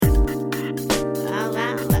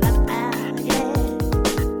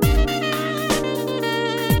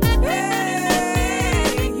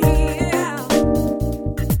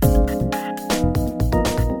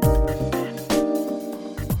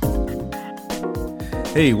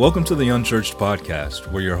Hey, welcome to the Unchurched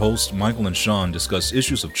Podcast, where your hosts Michael and Sean discuss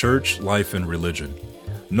issues of church, life, and religion.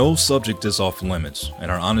 No subject is off limits,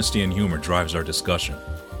 and our honesty and humor drives our discussion.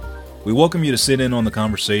 We welcome you to sit in on the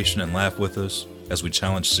conversation and laugh with us as we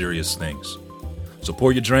challenge serious things. So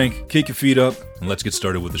pour your drink, kick your feet up, and let's get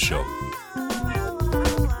started with the show.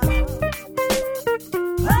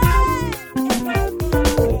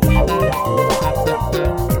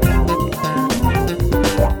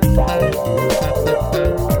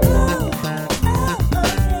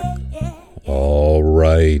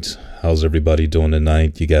 How's everybody doing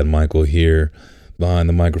tonight? You got Michael here behind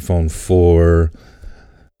the microphone for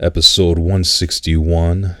episode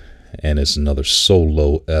 161, and it's another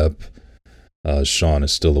solo ep. Sean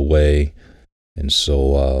is still away, and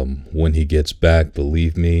so when he gets back,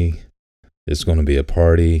 believe me, it's going to be a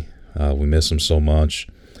party. We miss him so much,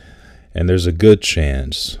 and there's a good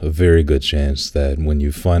chance, a very good chance, that when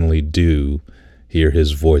you finally do hear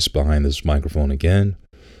his voice behind this microphone again,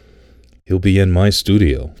 he'll be in my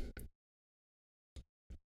studio.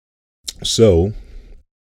 So,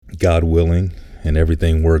 God willing, and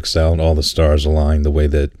everything works out, all the stars align the way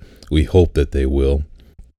that we hope that they will.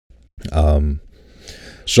 Sean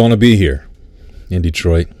will be here in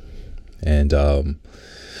Detroit, and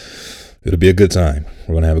it'll be a good time.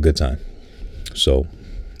 We're going to have a good time. So,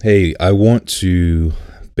 hey, I want to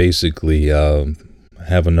basically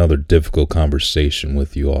have another difficult conversation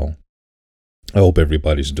with you all. I hope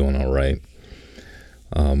everybody's doing all right.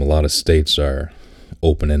 A lot of states are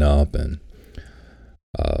opening up, and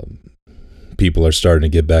people are starting to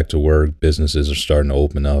get back to work. Businesses are starting to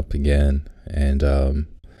open up again, and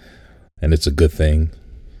it's a good thing,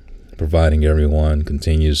 providing everyone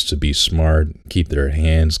continues to be smart, keep their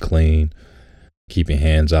hands clean, keep your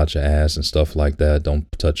hands out your ass and stuff like that.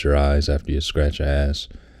 Don't touch your eyes after you scratch your ass,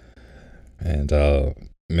 and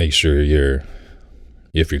make sure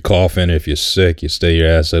if you're coughing, if you're sick, you stay your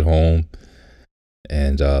ass at home.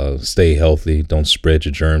 And stay healthy. Don't spread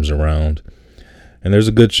your germs around. And there's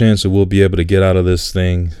a good chance that we'll be able to get out of this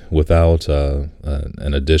thing without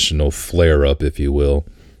an additional flare-up, if you will,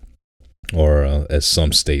 or as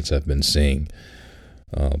some states have been seeing,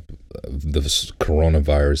 the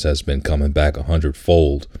coronavirus has been coming back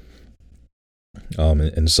 100-fold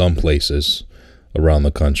in some places around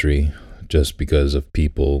the country, just because of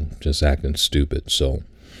people just acting stupid. So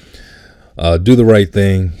do the right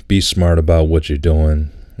thing, be smart about what you're doing,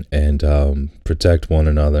 and protect one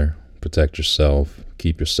another, protect yourself,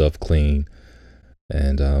 keep yourself clean,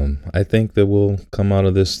 and I think that we'll come out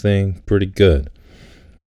of this thing pretty good.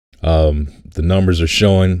 The numbers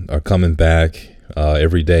are coming back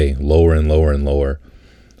every day, lower and lower and lower,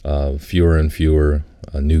 fewer and fewer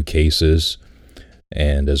new cases,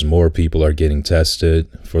 and as more people are getting tested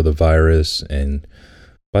for the virus, and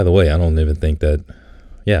by the way, I don't even think that,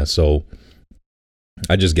 so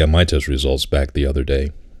I just got my test results back the other day.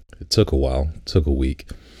 It took a while. It took a week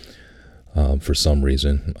for some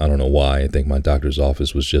reason. I don't know why. I think my doctor's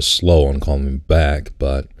office was just slow on calling me back,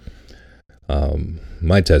 but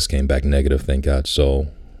my test came back negative, thank God, so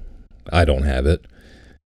I don't have it,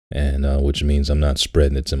 and which means I'm not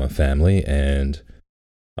spreading it to my family, and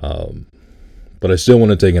but I still want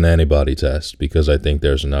to take an antibody test because I think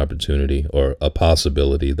there's an opportunity or a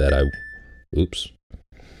possibility that I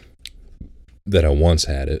once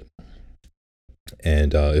had it.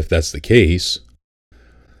 And if that's the case,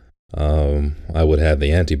 I would have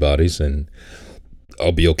the antibodies and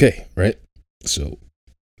I'll be okay, right? So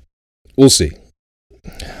we'll see.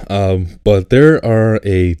 But there are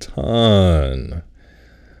a ton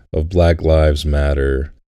of Black Lives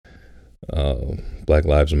Matter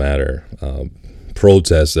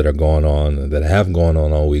protests that are going on, that have gone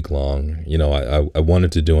on all week long. You know, I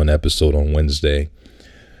wanted to do an episode on Wednesday,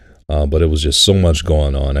 but it was just so much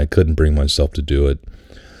going on. I couldn't bring myself to do it.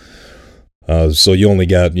 So you only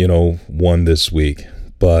got, one this week,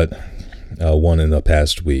 but one in the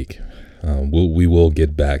past week. We will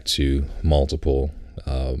get back to multiple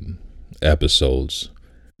episodes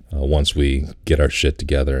once we get our shit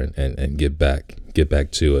together and get back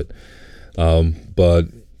to it. But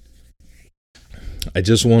I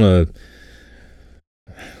just want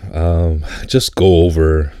to just go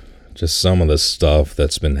over just some of the stuff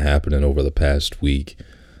that's been happening over the past week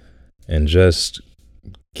and just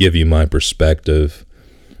give you my perspective.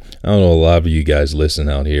 I don't know, a lot of you guys listen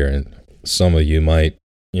out here, and some of you might,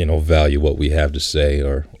 value what we have to say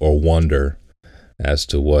or wonder as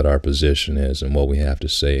to what our position is and what we have to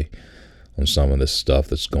say on some of this stuff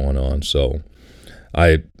that's going on. So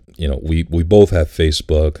we both have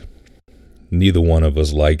Facebook. Neither one of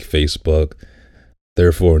us like Facebook.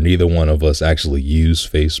 Therefore, neither one of us actually use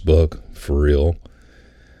Facebook for real.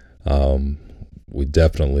 We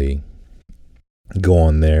definitely go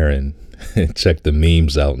on there and check the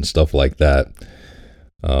memes out and stuff like that.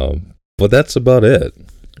 But that's about it.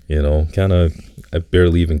 Kind of, I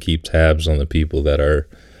barely even keep tabs on the people that are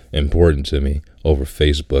important to me over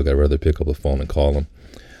Facebook. I'd rather pick up the phone and call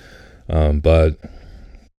them. But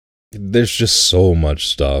there's just so much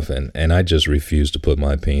stuff, and I just refuse to put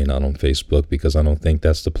my opinion out on Facebook because I don't think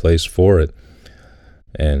that's the place for it.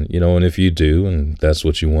 And, and if you do, and that's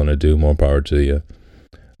what you want to do, more power to you.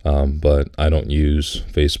 But I don't use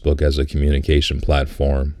Facebook as a communication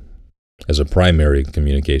platform, as a primary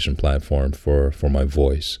communication platform for my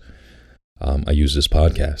voice. I use this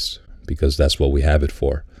podcast because that's what we have it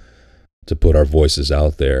for, to put our voices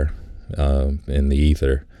out there in the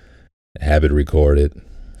ether, have it recorded,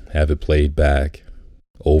 have it played back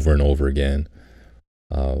over and over again.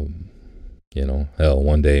 Hell,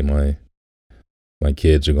 one day my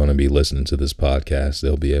kids are going to be listening to this podcast.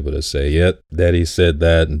 They'll be able to say, yep, Daddy said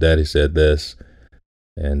that and Daddy said this.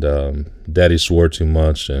 And Daddy swore too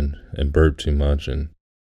much and burped too much. And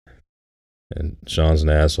Sean's an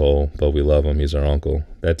asshole, but we love him. He's our uncle.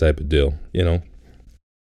 That type of deal. It'll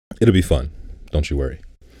be fun. Don't you worry.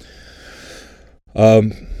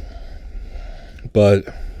 But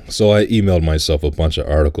so I emailed myself a bunch of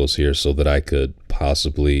articles here so that I could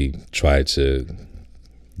possibly try to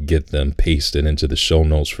get them pasted into the show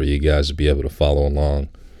notes for you guys to be able to follow along.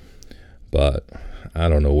 But I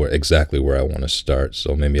don't know exactly where I want to start,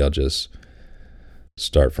 so maybe I'll just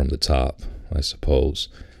start from the top, I suppose.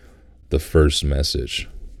 The first message.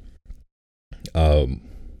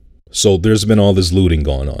 So there's been all this looting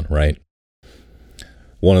going on, right?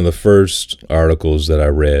 One of the first articles that I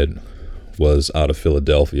read was out of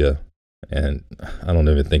Philadelphia, and I don't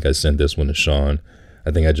even think I sent this one to Sean.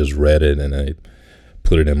 I think I just read it and I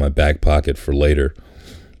put it in my back pocket for later.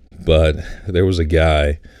 But there was a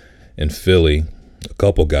guy in Philly, a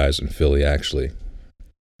couple guys in Philly actually.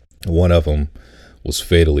 One of them was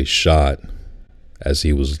fatally shot as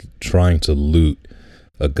he was trying to loot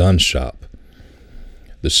a gun shop.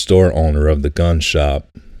 The store owner of the gun shop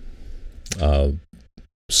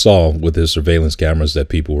saw with his surveillance cameras that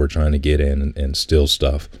people were trying to get in and steal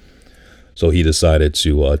stuff. So he decided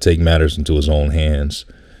to take matters into his own hands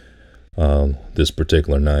this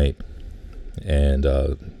particular night and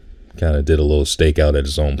kind of did a little stakeout at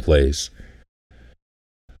his own place.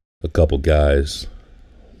 A couple guys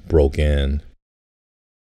broke in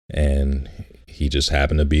and he just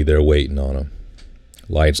happened to be there waiting on him.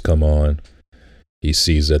 Lights come on. He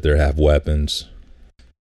sees that they have weapons.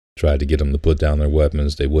 Tried to get them to put down their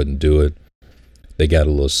weapons. They wouldn't do it. They got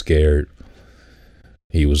a little scared.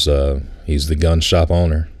 He's the gun shop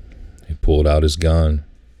owner. He pulled out his gun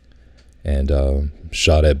and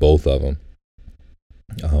shot at both of them.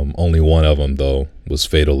 Only one of them, though, was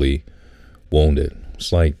fatally wounded.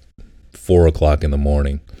 It's like 4 o'clock in the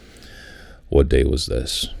morning. What day was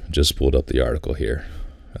this? Just pulled up the article here.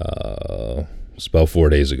 It's about 4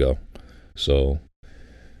 days ago. So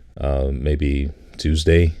maybe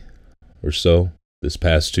Tuesday or so, this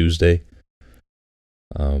past Tuesday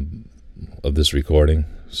of this recording.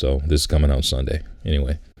 So this is coming out Sunday.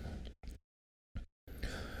 Anyway.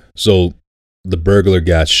 So the burglar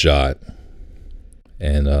got shot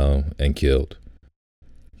and killed.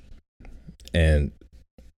 And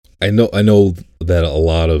I know that a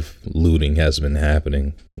lot of looting has been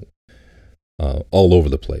happening all over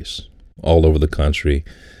the place, all over the country.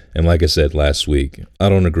 And like I said last week, I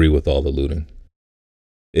don't agree with all the looting.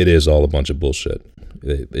 It is all a bunch of bullshit.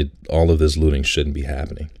 All of this looting shouldn't be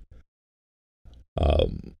happening.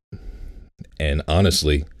 And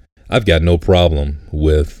honestly, I've got no problem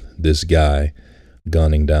with this guy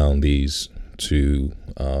gunning down these two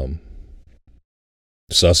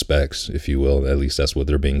suspects, if you will. At least that's what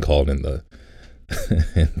they're being called in the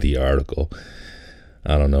in the article.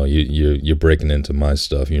 I don't know. You're breaking into my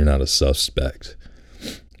stuff. You're not a suspect.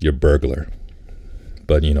 You're burglar.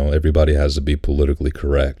 But everybody has to be politically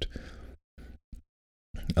correct.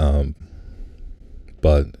 But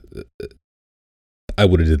I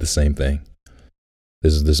would have did the same thing.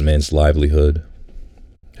 This is this man's livelihood.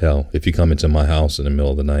 Hell, if you come into my house in the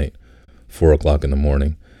middle of the night, 4 o'clock in the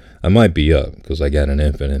morning, I might be up because I got an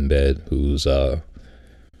infant in bed who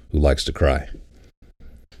likes to cry.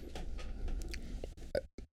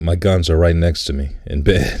 My guns are right next to me in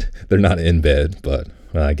bed. They're not in bed, but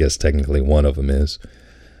I guess technically one of them is.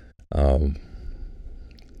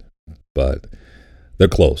 But they're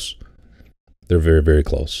close. They're very, very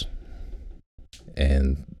close.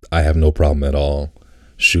 And I have no problem at all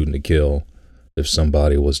shooting to kill if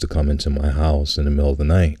somebody was to come into my house in the middle of the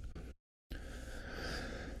night.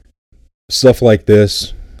 Stuff like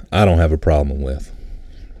this, I don't have a problem with.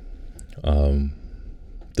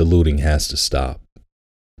 The looting has to stop.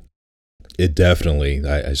 It definitely,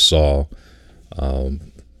 I saw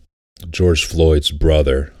George Floyd's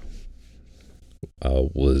brother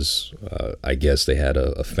I guess they had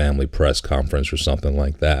a family press conference or something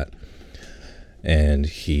like that. And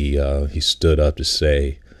he stood up to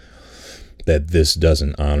say that this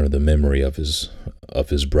doesn't honor the memory of his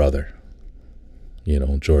brother,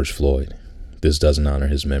 George Floyd. This doesn't honor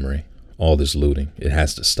his memory. All this looting, it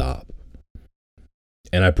has to stop.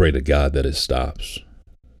 And I pray to God that it stops,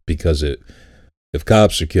 because if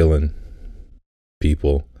cops are killing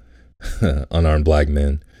people, unarmed black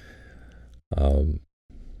men, and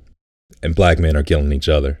black men are killing each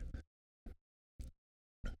other,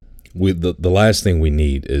 the last thing we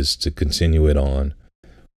need is to continue it on.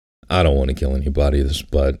 I don't want to kill anybody,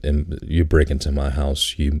 but you break into my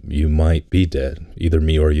house, you might be dead, either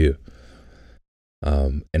me or you.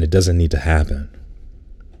 And it doesn't need to happen.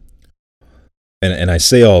 And I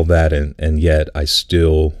say all that, and yet I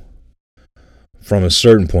still, from a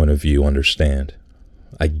certain point of view, understand.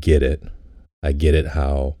 I get it. I get it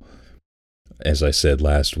how, as I said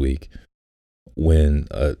last week, when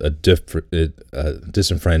a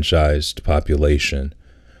disenfranchised population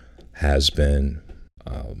has been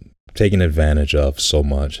taken advantage of so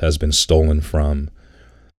much, has been stolen from,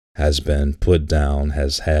 has been put down,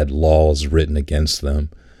 has had laws written against them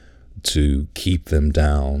to keep them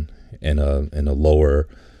down in a lower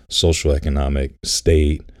socioeconomic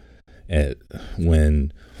state. And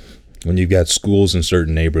when you've got schools in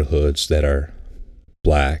certain neighborhoods that are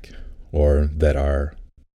black, or that are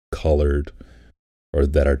colored, or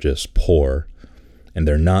that are just poor, and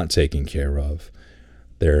they're not taken care of,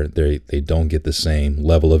 they don't get the same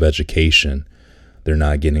level of education, they're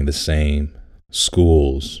not getting the same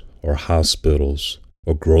schools or hospitals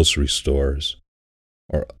or grocery stores,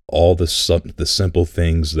 or all the simple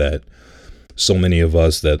things that so many of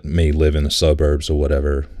us that may live in the suburbs or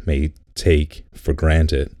whatever may take for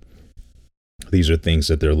granted. These are things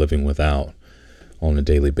that they're living without on a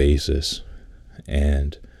daily basis,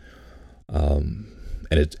 and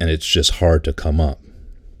it's just hard to come up.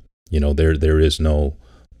 There is no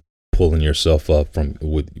pulling yourself up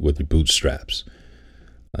with your bootstraps.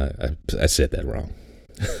 I said that wrong,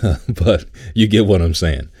 but you get what I'm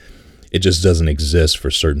saying. It just doesn't exist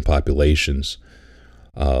for certain populations,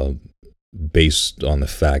 based on the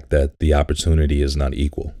fact that the opportunity is not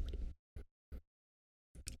equal.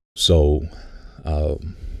 So,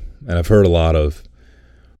 and I've heard a lot of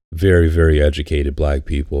very, very educated black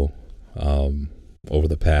people over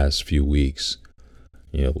the past few weeks,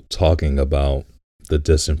 talking about the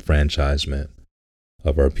disenfranchisement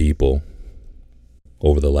of our people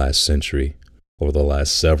over the last century, over the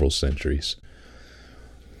last several centuries,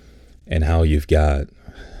 and how you've got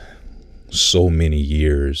so many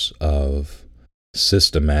years of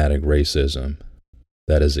systematic racism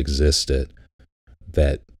that has existed,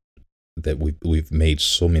 that we've made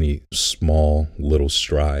so many small little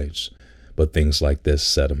strides, but things like this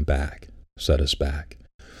set us back.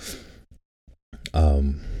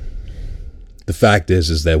 The fact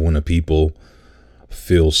is that when a people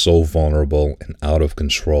feel so vulnerable and out of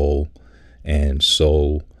control and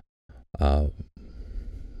so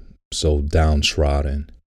downtrodden,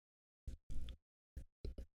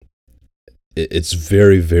 it's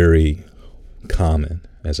very, very common,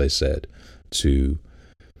 as I said, to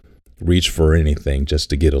reach for anything just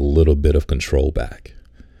to get a little bit of control back,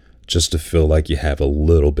 just to feel like you have a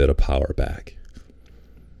little bit of power back.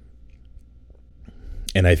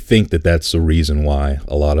 And I think that that's the reason why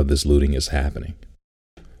a lot of this looting is happening.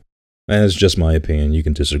 And it's just my opinion. You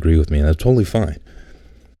can disagree with me, and that's totally fine.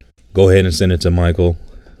 Go ahead and send it to Michael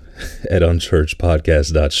at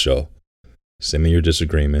unchurchedpodcast.show. Send me your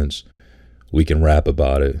disagreements. We can rap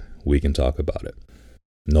about it. We can talk about it.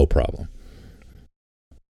 No problem.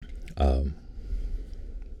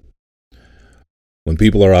 When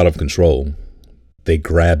people are out of control, they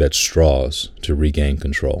grab at straws to regain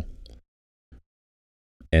control.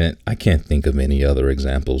 And I can't think of any other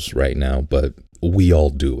examples right now, but we all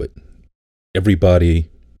do it. Everybody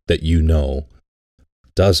that you know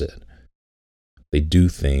does it. They do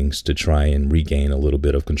things to try and regain a little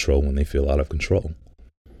bit of control when they feel out of control.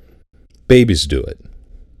 Babies do it.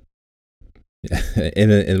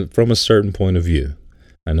 And from a certain point of view.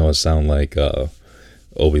 I know I sound like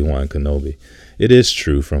Obi-Wan Kenobi. It is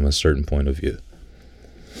true from a certain point of view.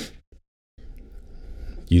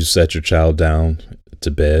 You set your child down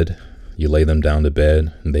to bed, you lay them down to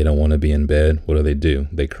bed, and they don't want to be in bed. What do?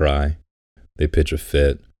 They cry, they pitch a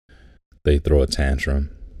fit, they throw a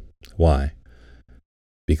tantrum. Why?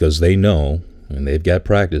 Because they know, and they've got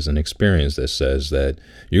practice and experience that says that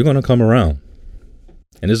you're going to come around.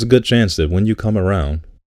 And there's a good chance that when you come around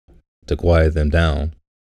to quiet them down,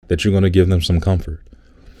 that you're going to give them some comfort.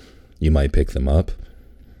 You might pick them up.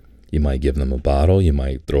 You might give them a bottle. You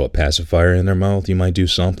might throw a pacifier in their mouth. You might do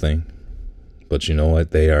something. But you know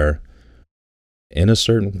what? They are, in a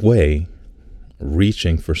certain way,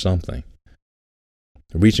 reaching for something.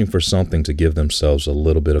 Reaching for something to give themselves a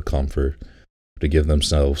little bit of comfort, to give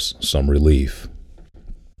themselves some relief.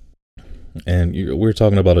 And we're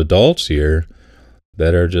talking about adults here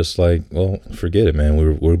that are just like, well, forget it,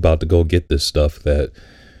 man. We're about to go get this stuff that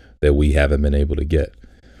we haven't been able to get.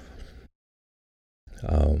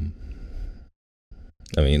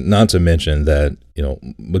 I mean, not to mention that,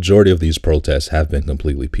 majority of these protests have been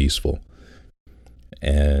completely peaceful.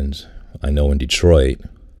 And I know in Detroit,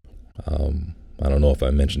 I don't know if I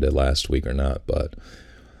mentioned it last week or not, but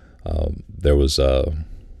there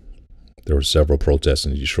were several protests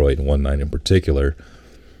in Detroit, and one night in particular,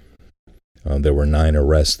 there were 9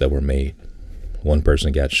 arrests that were made. One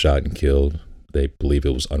person got shot and killed. They believe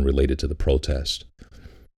it was unrelated to the protest.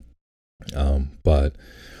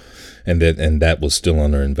 And that was still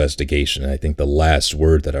under investigation. I think the last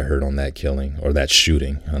word that I heard on that killing, or that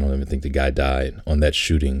shooting, I don't even think the guy died, on that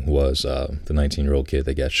shooting was the 19-year-old kid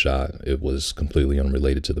that got shot. It was completely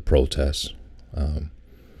unrelated to the protest.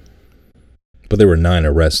 But there were 9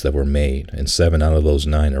 arrests that were made, and 7 out of those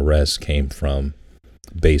 9 arrests came from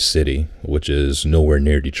Bay City, which is nowhere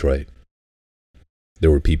near Detroit.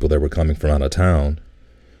 There were people that were coming from out of town,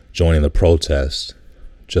 joining the protest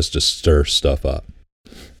just to stir stuff up.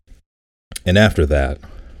 And after that,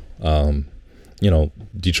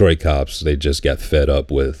 Detroit cops, they just got fed up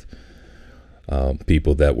with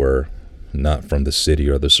people that were not from the city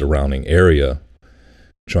or the surrounding area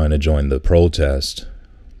trying to join the protest,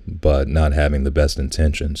 but not having the best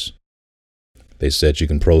intentions. They said you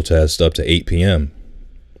can protest up to 8 p.m.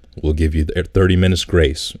 We'll give you 30 minutes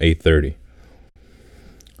grace, 8:30.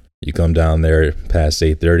 You come down there past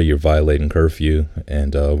 8:30, you're violating curfew,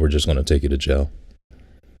 and we're just going to take you to jail.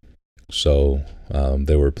 So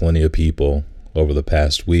there were plenty of people over the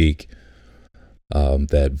past week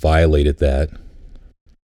that violated that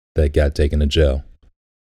got taken to jail.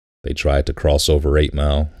 They tried to cross over 8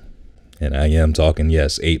 Mile, and I am talking,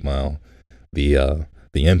 yes, 8 Mile, the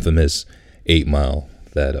infamous 8 Mile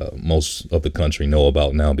that most of the country know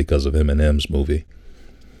about now because of Eminem's movie.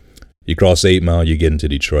 You cross 8 Mile, you get into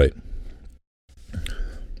Detroit.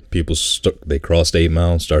 People, they crossed 8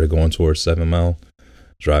 Mile, started going towards 7 Mile,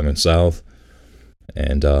 driving south,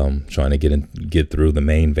 and trying to get through the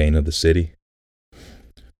main vein of the city.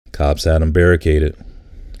 Cops had them barricaded.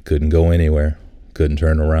 Couldn't go anywhere. Couldn't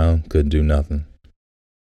turn around. Couldn't do nothing.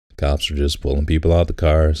 Cops were just pulling people out the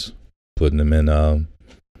cars, putting them in,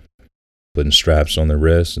 putting straps on their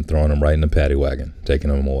wrists and throwing them right in the paddy wagon, taking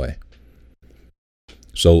them away.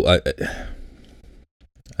 So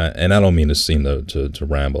and I don't mean to seem to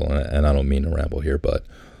ramble, and I don't mean to ramble here, but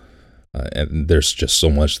and there's just so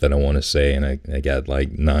much that I want to say, and I got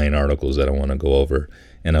like 9 articles that I want to go over,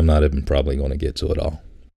 and I'm not even probably going to get to it all.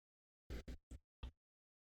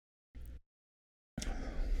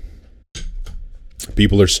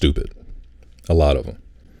 People are stupid, a lot of them,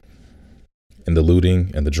 and the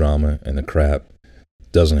looting and the drama and the crap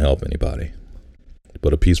doesn't help anybody.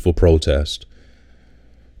 But a peaceful protest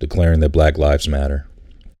declaring that Black Lives Matter,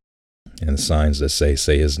 and the signs that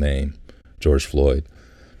say his name, George Floyd,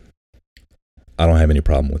 I don't have any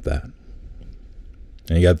problem with that.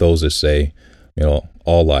 And you got those that say,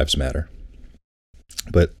 all lives matter.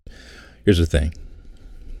 But here's the thing.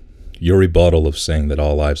 Your rebuttal of saying that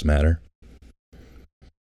all lives matter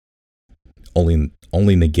only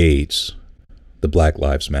negates the Black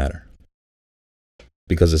Lives Matter.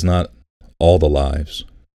 Because it's not all the lives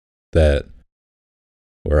that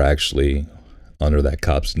were actually under that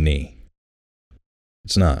cop's knee.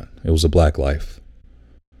 It's not. It was a black life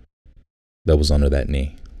that was under that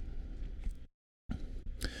knee.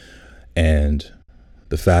 And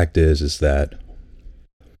the fact is that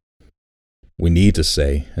we need to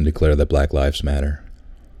say and declare that Black Lives Matter,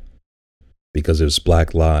 because it's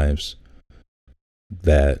Black lives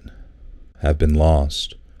that have been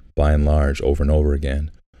lost by and large over and over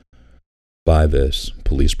again by this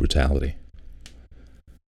police brutality.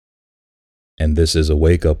 And this is a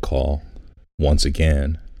wake-up call, once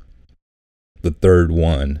again, the third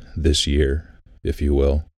one this year, if you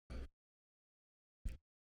will.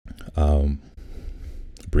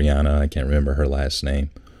 Brianna, I can't remember her last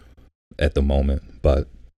name at the moment, but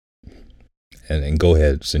and go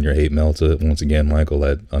ahead, send your hate mail to, once again, Michael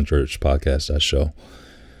at unchurchedpodcast.show.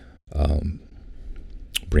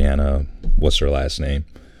 Brianna what's her last name,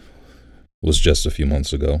 was just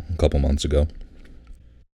a couple months ago.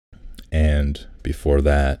 And before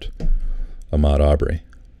that, Ahmaud Arbery.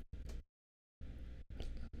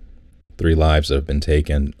 3 lives that have been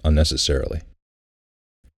taken unnecessarily.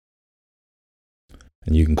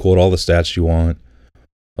 And you can quote all the stats you want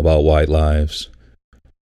about white lives,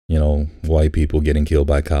 white people getting killed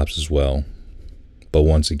by cops as well. But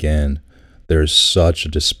once again, there's such a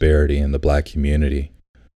disparity in the black community.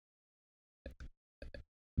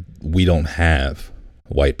 We don't have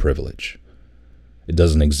white privilege. It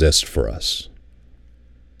doesn't exist for us.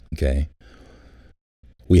 Okay?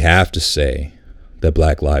 We have to say that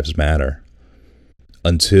Black Lives Matter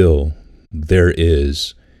until there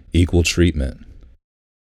is equal treatment.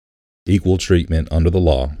 Equal treatment under the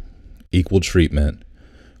law. Equal treatment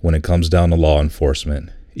when it comes down to law enforcement.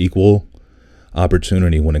 Equal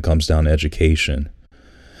opportunity when it comes down to education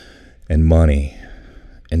and money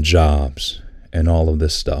and jobs and all of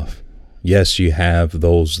this stuff. Yes, you have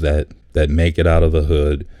those that make it out of the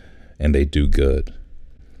hood and they do good.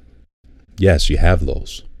 Yes, you have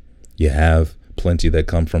those. You have plenty that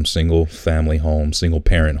come from single family homes, single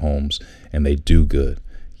parent homes, and they do good.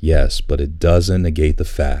 Yes, but it doesn't negate the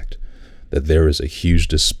fact that there is a huge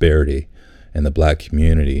disparity in the black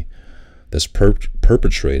community that's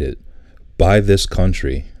perpetrated by this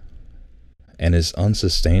country and is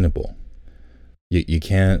unsustainable. You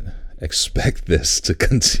can't expect this to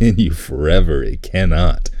continue forever. It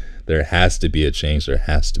cannot. There has to be a change. There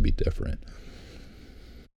has to be different.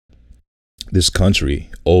 This country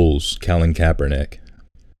owes Colin Kaepernick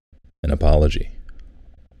an apology.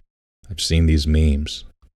 I've seen these memes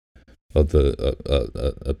of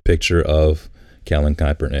a picture of Colin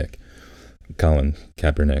Kaepernick.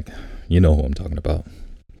 You know who I'm talking about.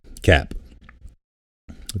 Cap.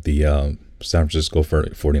 The San Francisco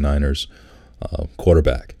 49ers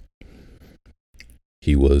quarterback.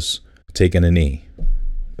 He was taking a knee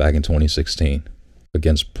back in 2016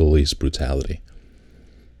 against police brutality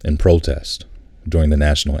in protest during the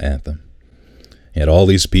national anthem. He had all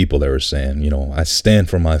these people that were saying, I stand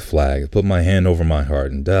for my flag, put my hand over my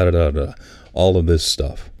heart, and da-da-da-da, all of this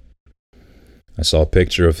stuff. I saw a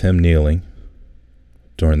picture of him kneeling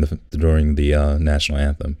during the national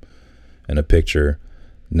anthem, and a picture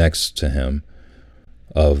next to him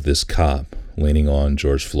of this cop leaning on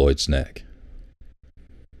George Floyd's neck.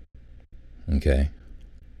 Okay?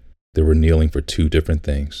 They were kneeling for 2 different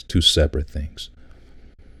things, 2 separate things.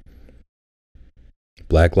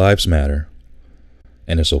 Black Lives Matter,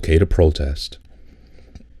 and it's okay to protest.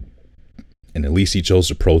 And at least he chose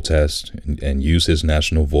to protest and use his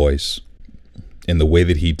national voice in the way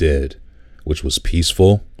that he did, which was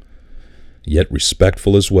peaceful, yet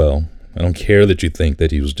respectful as well. I don't care that you think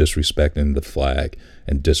that he was disrespecting the flag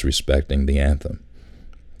and disrespecting the anthem.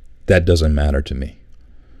 That doesn't matter to me.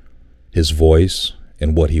 His voice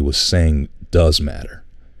and what he was saying does matter.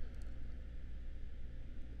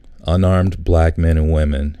 Unarmed black men and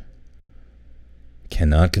women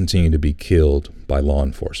cannot continue to be killed by law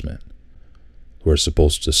enforcement who are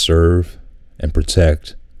supposed to serve and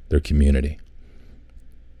protect their community.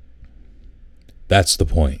 That's the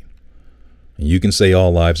point. And you can say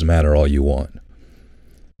all lives matter all you want.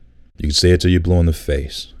 You can say it till you're blue in the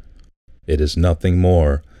face. It is nothing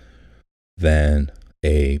more than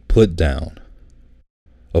a put down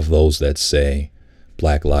of those that say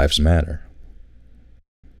Black Lives Matter.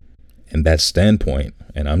 And that standpoint,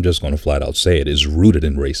 and I'm just going to flat out say it, is rooted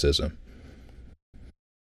in racism.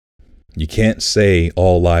 You can't say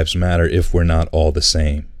all lives matter if we're not all the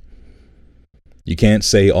same. You can't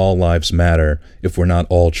say all lives matter if we're not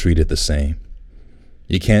all treated the same.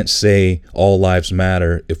 You can't say all lives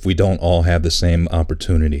matter if we don't all have the same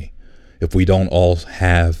opportunity, if we don't all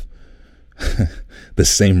have the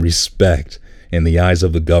same respect in the eyes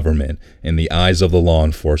of the government, in the eyes of the law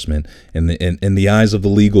enforcement, in the eyes of the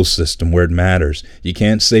legal system where it matters. You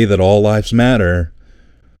can't say that all lives matter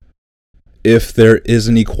if there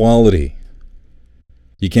isn't equality.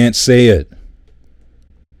 You can't say it.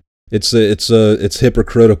 It's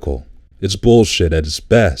hypocritical. It's bullshit at its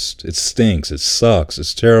best. It stinks. It sucks.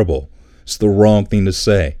 It's terrible. It's the wrong thing to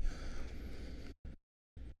say.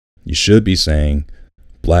 You should be saying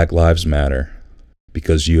Black Lives Matter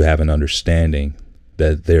because you have an understanding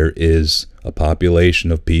that there is a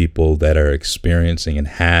population of people that are experiencing and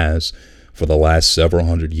has for the last several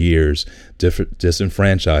hundred years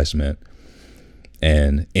disenfranchisement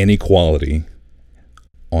and inequality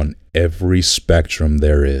on every spectrum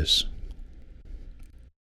there is.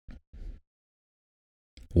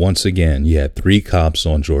 Once again, you had 3 cops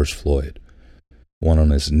on George Floyd. One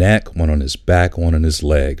on his neck, one on his back, one on his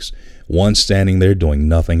legs. One standing there doing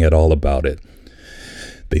nothing at all about it.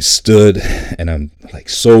 They stood, and I'm like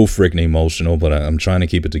so freaking emotional, but I'm trying to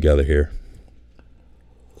keep it together here.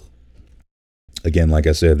 Again, like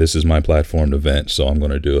I said, this is my platform to vent, so I'm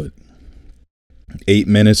going to do it. 8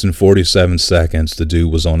 minutes and 47 seconds, the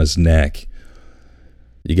dude was on his neck.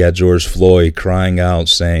 You got George Floyd crying out,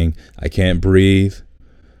 saying, "I can't breathe.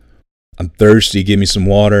 I'm thirsty, give me some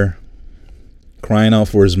water." Crying out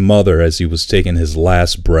for his mother as he was taking his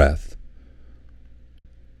last breath.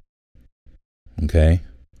 Okay?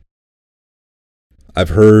 I've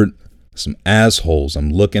heard some assholes. I'm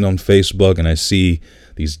looking on Facebook and I see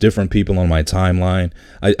these different people on my timeline.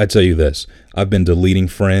 I tell you this, I've been deleting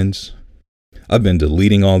friends. I've been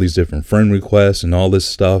deleting all these different friend requests and all this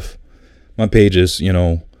stuff. My page is,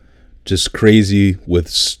 just crazy with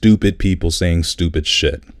stupid people saying stupid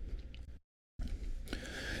shit.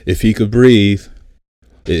 If he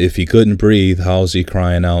couldn't breathe, how is he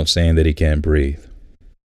crying out saying that he can't breathe?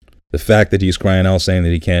 The fact that he's crying out saying that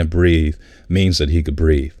he can't breathe means that he could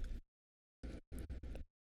breathe.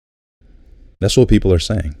 That's what people are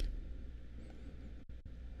saying.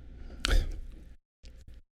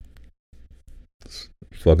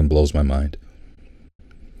 Fucking blows my mind.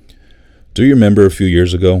 Do you remember a few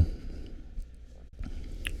years ago?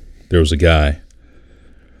 There was a guy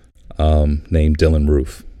named Dylan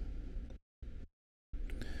Roof.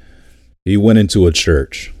 He went into a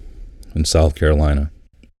church in South Carolina.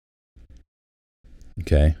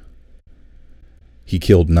 Okay. He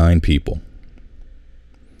killed 9 people.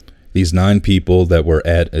 These 9 people that were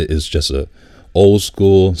at is just a old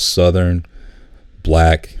school Southern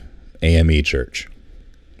black AME church.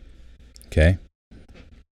 Okay.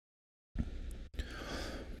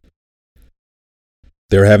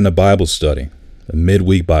 They're having a Bible study, a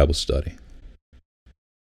midweek Bible study.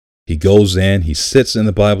 He goes in, he sits in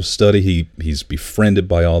the Bible study, he's befriended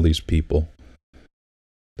by all these people.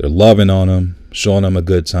 They're loving on him, showing him a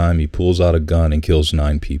good time. He pulls out a gun and kills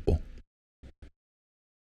 9 people.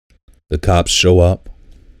 The cops show up.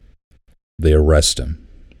 They arrest him.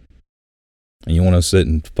 And you want to sit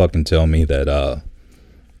and fucking tell me that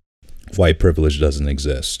white privilege doesn't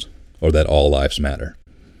exist or that all lives matter?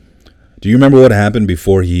 Do you remember what happened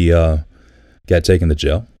before he got taken to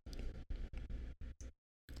jail?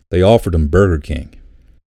 They offered him Burger King.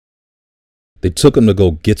 They took him to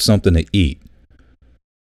go get something to eat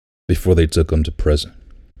before they took him to prison.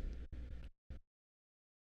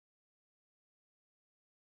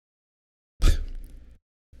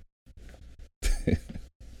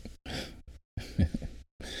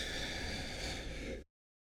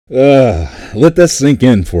 Let that sink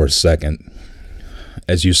in for a second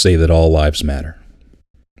as you say that all lives matter.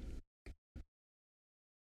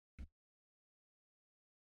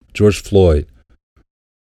 George Floyd,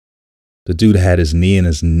 the dude had his knee in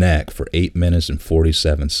his neck for 8 minutes and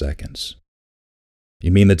 47 seconds.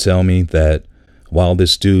 You mean to tell me that while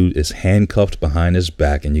this dude is handcuffed behind his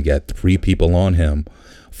back and you got 3 people on him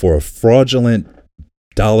for a fraudulent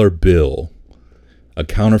dollar bill, a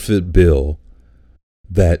counterfeit bill,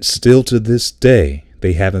 that still to this day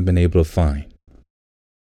they haven't been able to find?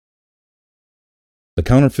 The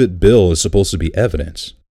counterfeit bill is supposed to be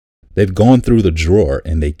evidence. They've gone through the drawer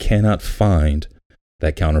and they cannot find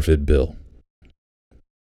that counterfeit bill.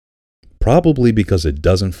 Probably because it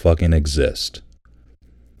doesn't fucking exist.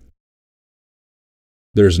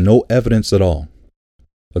 There's no evidence at all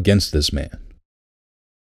against this man.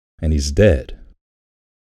 And he's dead.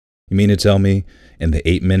 You mean to tell me in the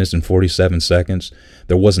 8 minutes and 47 seconds,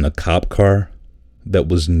 there wasn't a cop car that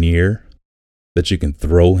was near that you can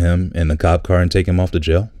throw him in the cop car and take him off to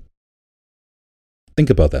jail? Think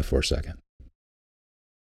about that for a second.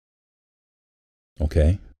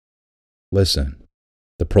 Okay? Listen,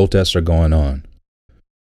 the protests are going on.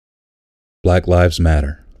 Black Lives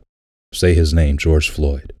Matter. Say his name, George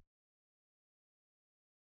Floyd.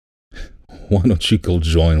 Why don't you go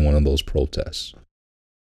join one of those protests?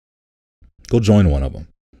 Go join one of them.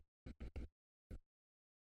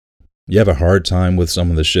 You have a hard time with some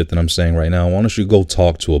of the shit that I'm saying right now? Why don't you go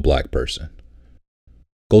talk to a black person?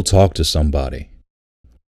 Go talk to somebody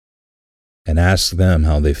and ask them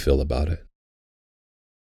how they feel about it.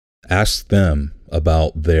 Ask them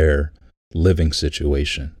about their living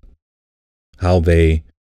situation, how they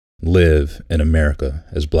live in America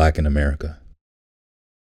as black in America,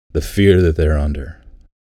 the fear that they're under.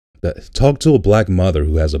 Talk to a black mother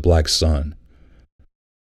who has a black son.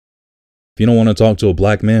 If you don't want to talk to a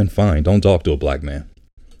black man, fine, don't talk to a black man.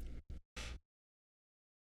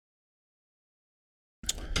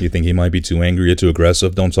 You think he might be too angry or too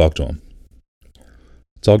aggressive? Don't talk to him.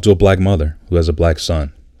 Talk to a black mother who has a black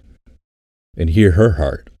son and hear her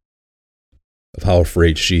heart of how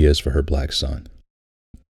afraid she is for her black son.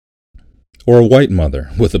 Or a white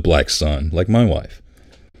mother with a black son, like my wife,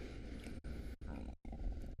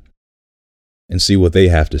 and see what they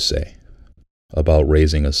have to say about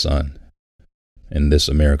raising a son in this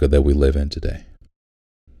America that we live in today,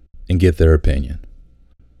 and get their opinion,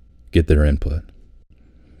 get their input.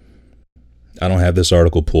 I don't have this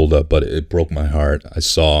article pulled up, but it broke my heart. I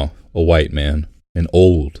saw a white man, an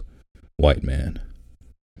old white man,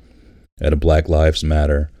 at a Black Lives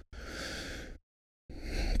Matter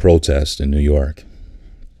protest in New York.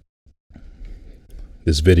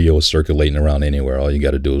 This video is circulating around anywhere. All you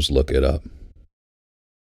got to do is look it up.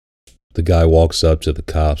 The guy walks up to the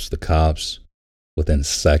cops. The cops, within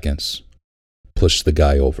seconds, push the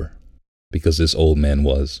guy over because this old man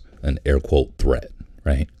was an air quote threat,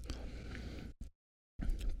 right?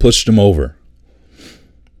 Pushed him over.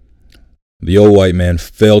 The old white man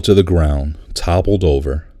fell to the ground, toppled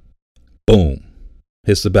over. Boom.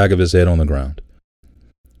 Hits the back of his head on the ground.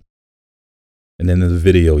 And then in the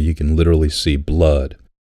video, you can literally see blood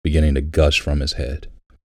beginning to gush from his head.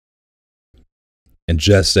 And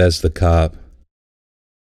just as the cop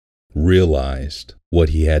realized what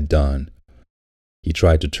he had done, he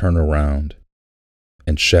tried to turn around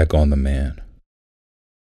and check on the man.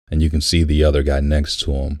 And you can see the other guy next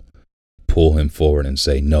to him pull him forward and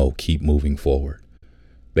say, no, keep moving forward.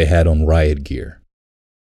 They had on riot gear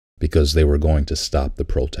because they were going to stop the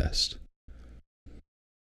protest.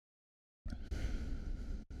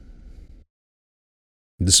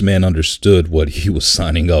 This man understood what he was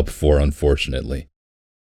signing up for, unfortunately.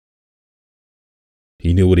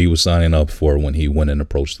 He knew what he was signing up for when he went and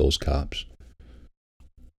approached those cops.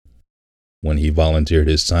 When he volunteered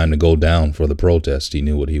his time to go down for the protest, he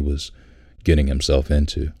knew what he was getting himself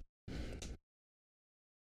into.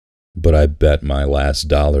 But I bet my last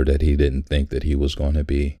dollar that he didn't think that he was going to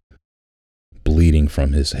be bleeding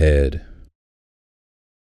from his head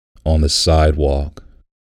on the sidewalk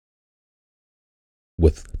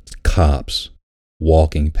with cops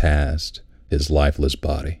walking past his lifeless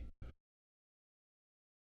body.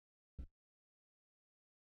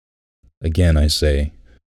 Again, I say,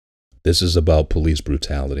 this is about police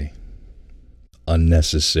brutality,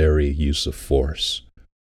 unnecessary use of force.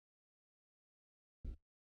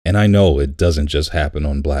 And I know it doesn't just happen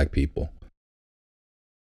on black people.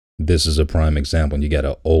 This is a prime example. You got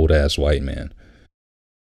an old-ass white man.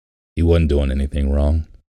 He wasn't doing anything wrong.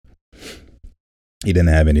 He didn't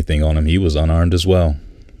have anything on him. He was unarmed as well.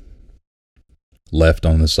 Left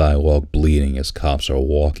on the sidewalk bleeding as cops are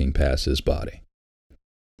walking past his body.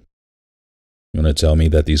 You want to tell me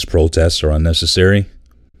that these protests are unnecessary?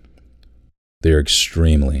 They're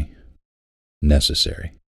extremely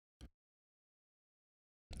necessary.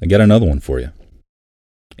 I got another one for you.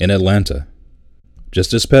 In Atlanta,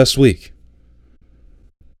 just this past week,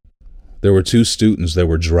 there were 2 students that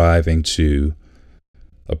were driving to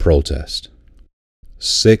a protest.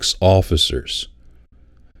 6 officers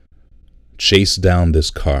chased down this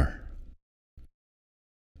car.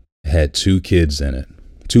 It had 2 kids in it.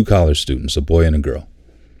 2 college students, a boy and a girl.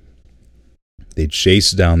 They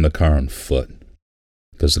chased down the car on foot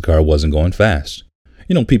because the car wasn't going fast.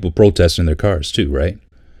 You know, people protest in their cars too, right?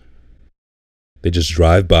 They just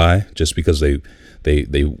drive by just because they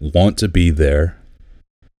want to be there.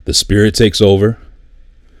 The spirit takes over.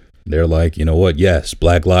 They're like, you know what? Yes,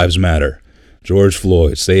 Black Lives Matter. George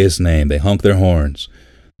Floyd, say his name. They honk their horns.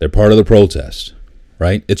 They're part of the protest,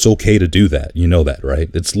 right? It's okay to do that. You know that, right?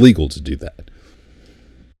 It's legal to do that.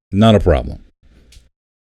 Not a problem.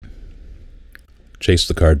 Chase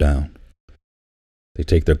the car down. They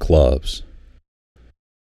take their clubs.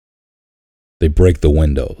 They break the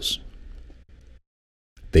windows.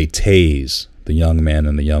 They tase the young man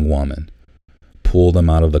and the young woman, pull them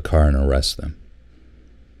out of the car and arrest them.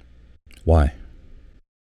 Why?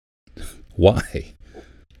 Why?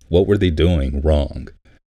 What were they doing wrong?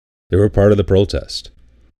 They were part of the protest.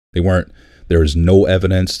 There is no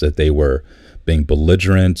evidence that they were being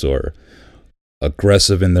belligerent or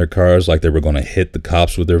aggressive in their cars, like they were going to hit the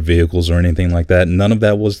cops with their vehicles or anything like that. None of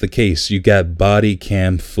that was the case. You got body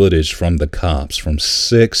cam footage from the cops, from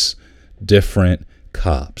 6 different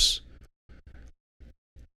cops.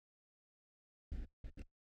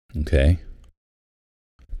 Okay.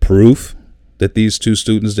 Proof that these 2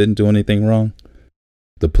 students didn't do anything wrong.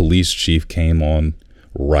 The police chief came on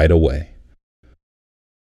right away.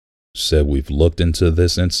 Said, we've looked into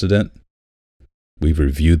this incident. We've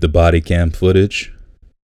reviewed the body cam footage.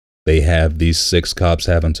 These 6 cops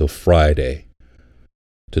have until Friday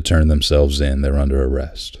to turn themselves in. They're under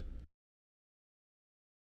arrest.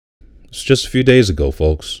 It's just a few days ago,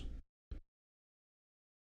 folks.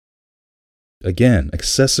 Again,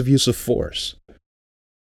 excessive use of force.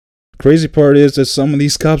 Crazy part is that some of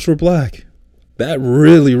these cops were black. That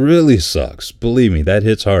really, really sucks. Believe me, that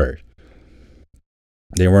hits hard.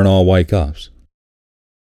 They weren't all white cops.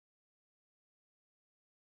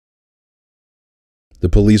 The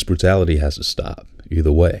police brutality has to stop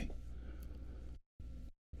either way.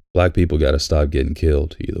 Black people got to stop getting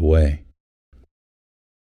killed either way.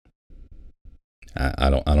 I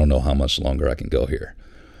don't know how much longer I can go here.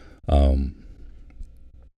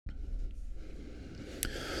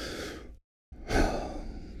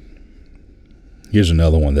 Here's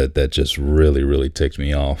another one that just really, really ticked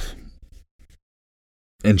me off.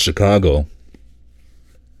 In Chicago,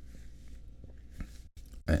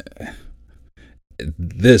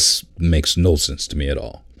 this makes no sense to me at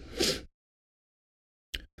all.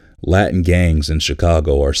 Latin gangs in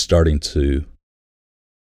Chicago are starting to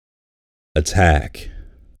attack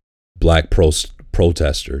black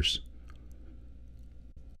protesters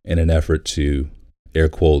in an effort to, air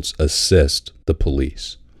quotes, assist the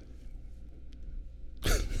police.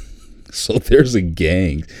 So there's a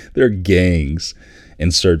gang. There are gangs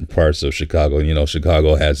in certain parts of Chicago. You know,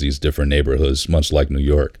 Chicago has these different neighborhoods, much like New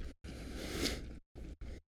York.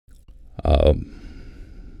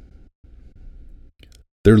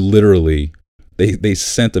 They're literally, they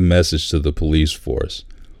sent a message to the police force.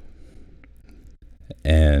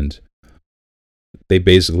 And they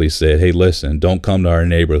basically said, hey, listen, don't come to our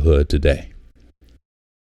neighborhood today.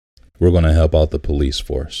 We're going to help out the police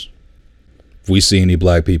force. If we see any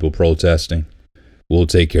black people protesting, we'll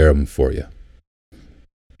take care of them for you.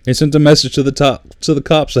 They sent a message to the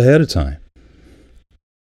cops ahead of time.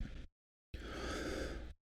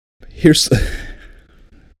 Here's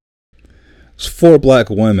 4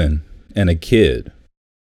 black women and a kid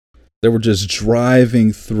that were just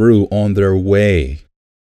driving through on their way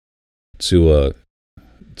to a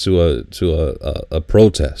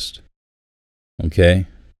protest. Okay?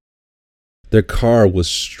 Their car was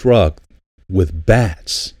struck with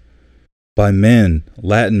bats by men,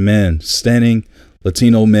 Latin men,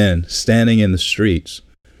 Latino men standing in the streets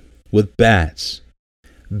with bats,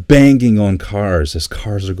 banging on cars as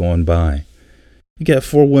cars are going by. You got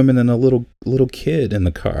 4 women and a little kid in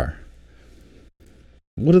the car.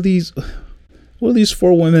 What are these 4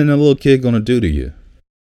 women and a little kid going to do to you?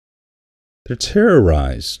 They're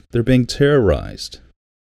terrorized. They're being terrorized.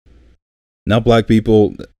 Now black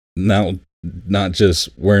people, now not just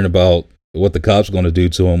worrying about what the cops are going to do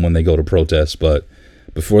to them when they go to protest, but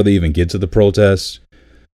before they even get to the protest,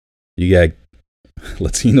 you got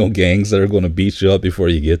Latino gangs that are going to beat you up before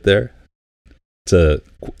you get there to,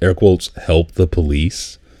 air quotes, help the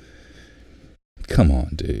police. Come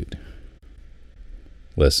on, dude.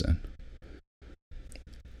 Listen.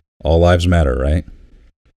 All lives matter, right?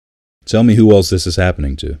 Tell me who else this is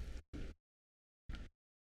happening to.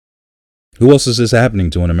 Who else is this happening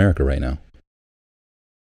to in America right now?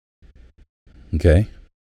 Okay?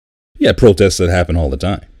 You got protests that happen all the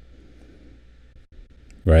time.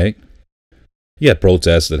 Right? You got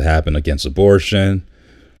protests that happen against abortion,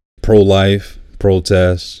 pro-life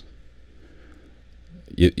protests.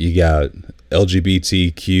 You got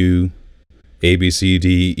LGBTQ,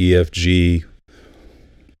 ABCD, EFG,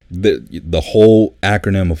 the whole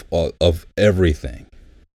acronym of everything,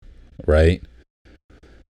 right?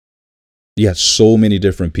 You got so many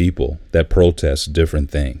different people that protest different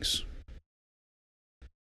things.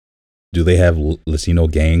 Do they have Latino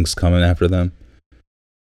gangs coming after them,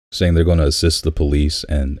 saying they're going to assist the police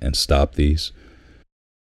and stop these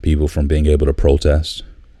people from being able to protest?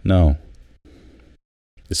 No.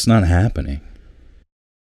 It's not happening.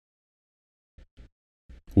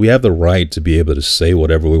 We have the right to be able to say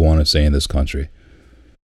whatever we want to say in this country.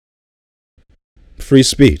 Free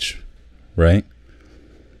speech, right?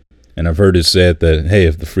 And I've heard it said that, hey,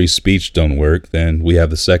 if the free speech don't work, then we have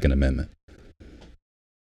the Second Amendment.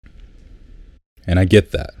 And I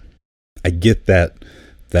get that. I get that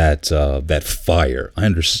fire. I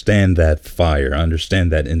understand that fire. I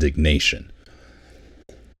understand that indignation.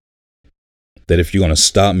 That if you're going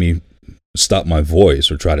to stop my voice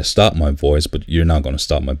or try to stop my voice, but you're not going to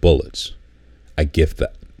stop my bullets. I get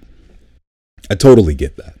that. I totally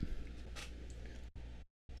get that.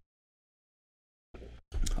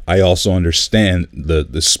 I also understand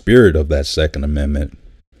the spirit of that Second Amendment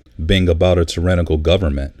being about a tyrannical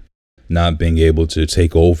government not being able to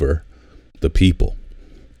take over the people.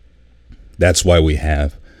 That's why we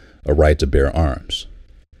have a right to bear arms.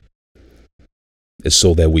 It's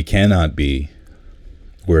so that we cannot be,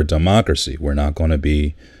 we're a democracy. We're not going to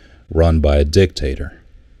be run by a dictator.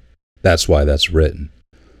 That's why that's written.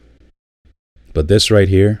 But this right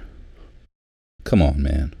here, come on,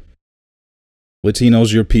 man.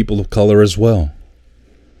 Latinos, you're people of color as well.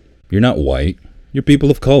 You're not white. You're people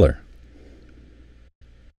of color.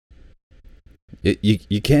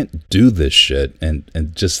 You can't do this shit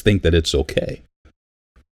and just think that it's okay.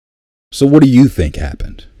 So what do you think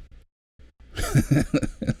happened?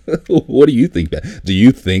 What do you think? Do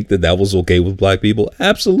you think that was okay with black people?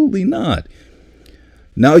 Absolutely not.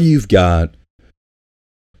 Now you've got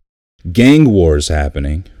gang wars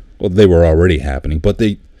happening. Well, they were already happening, but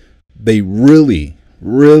they really,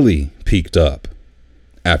 really peaked up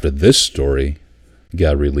after this story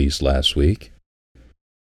got released last week.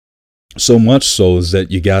 So much so is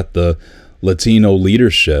that you got the Latino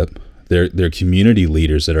leadership, their community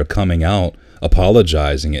leaders that are coming out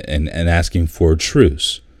apologizing and asking for a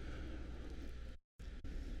truce.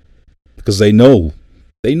 Because they know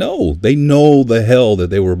the hell that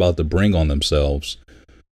they were about to bring on themselves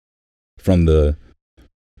from the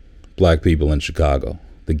black people in Chicago,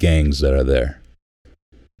 the gangs that are there.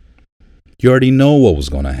 You already know what was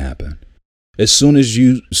going to happen. As soon as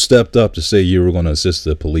you stepped up to say you were going to assist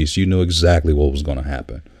the police, you knew exactly what was going to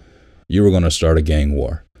happen. You were going to start a gang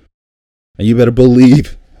war. And you better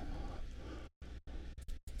believe.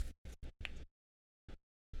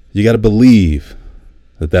 You got to believe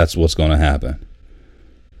that that's what's going to happen.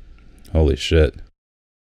 Holy shit.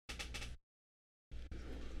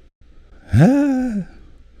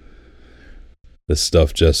 This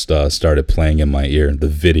stuff just started playing in my ear. The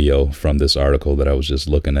video from this article that I was just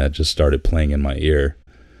looking at just started playing in my ear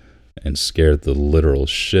and scared the literal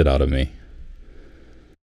shit out of me.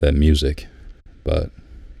 That music. But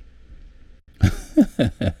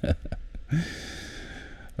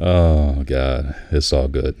oh God, it's all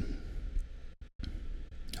good.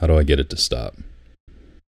 How do I get it to stop?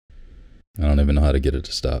 I don't even know how to get it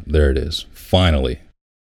to stop. There it is. Finally.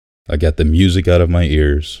 I got the music out of my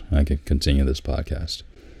ears. I can continue this podcast.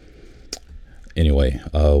 Anyway,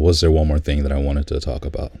 was there one more thing that I wanted to talk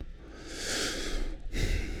about?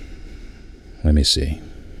 Let me see.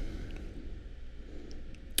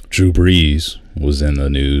 Drew Brees was in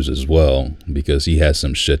the news as well because he has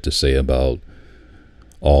some shit to say about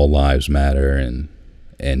all lives matter and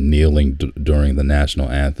kneeling during the national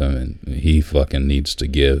anthem, and he fucking needs to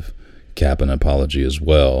give Cap an apology as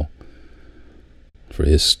well for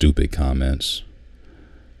his stupid comments.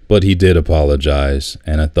 But he did apologize,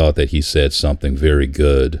 and I thought that he said something very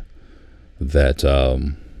good that,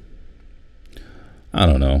 I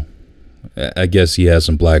don't know. I guess he has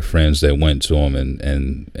some black friends that went to him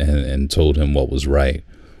and told him what was right.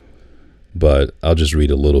 But I'll just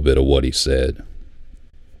read a little bit of what he said.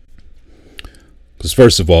 Because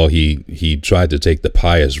first of all, he tried to take the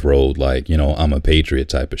pious road, like, you know, I'm a patriot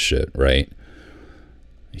type of shit, right?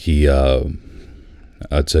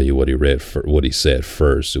 I'll tell you what he said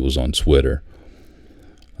first. It was on Twitter.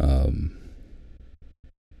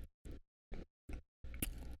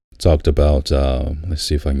 Talked about, let's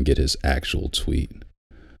see if I can get his actual tweet.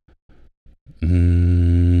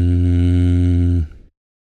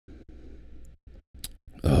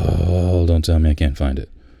 Oh, don't tell me I can't find it.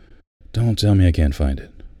 Don't tell me I can't find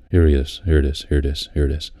it. Here he is. Here it is. Here it is. Here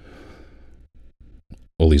it is.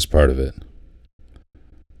 At least part of it.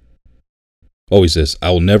 Oh, he says,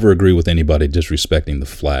 I will never agree with anybody disrespecting the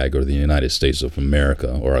flag or the United States of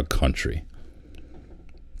America or our country.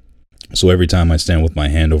 So every time I stand with my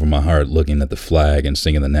hand over my heart looking at the flag and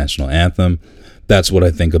singing the national anthem, that's what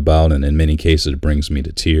I think about, and in many cases it brings me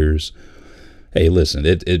to tears. Hey, listen,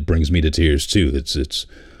 it brings me to tears too. It's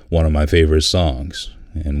one of my favorite songs.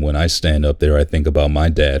 And when I stand up there, I think about my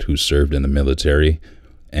dad who served in the military,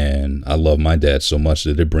 and I love my dad so much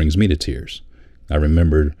that it brings me to tears. I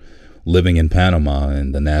remember living in Panama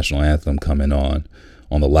and the national anthem coming on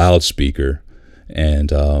the loudspeaker,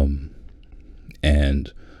 and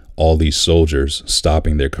all these soldiers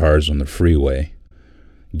stopping their cars on the freeway,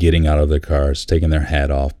 getting out of their cars, taking their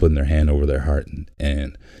hat off, putting their hand over their heart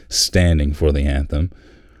and standing for the anthem.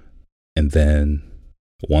 And then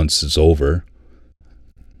once it's over,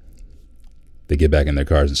 they get back in their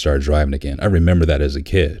cars and start driving again. I remember that as a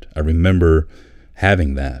kid. I remember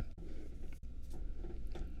having that.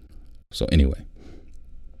 So anyway,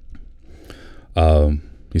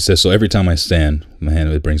 he says, so every time I stand, my hand,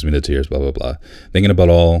 it brings me to tears, blah, blah, blah. Thinking about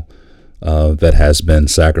all that has been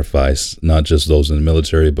sacrificed, not just those in the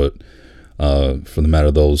military, but for the matter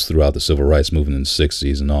of those throughout the civil rights movement in the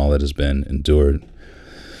 60s and all that has been endured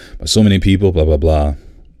by so many people, blah, blah, blah.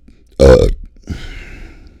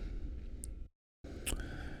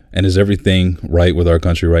 And is everything right with our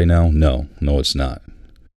country right now? No, it's not.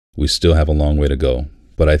 We still have a long way to go.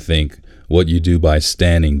 But I think What you do by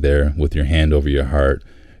standing there with your hand over your heart,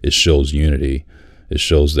 it shows unity. It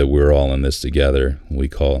shows that we're all in this together. We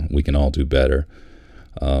can all do better,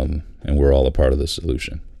 and we're all a part of the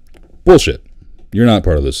solution. Bullshit. You're not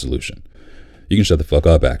part of the solution. You can shut the fuck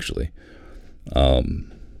up, actually,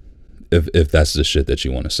 if that's the shit that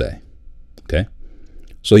you want to say. Okay?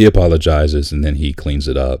 So he apologizes, and then he cleans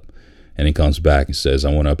it up, and he comes back and says,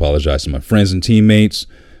 I want to apologize to my friends and teammates,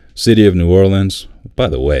 city of New Orleans. By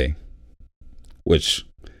the way, which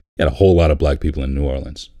had a whole lot of black people in New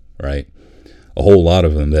Orleans, right? A whole lot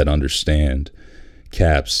of them that understand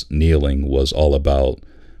Cap's kneeling was all about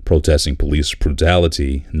protesting police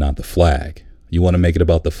brutality, not the flag. You want to make it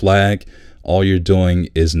about the flag? All you're doing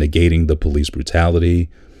is negating the police brutality,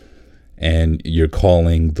 and you're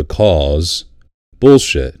calling the cause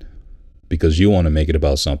bullshit because you want to make it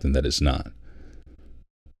about something that it's not.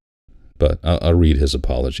 But I'll read his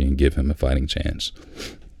apology and give him a fighting chance.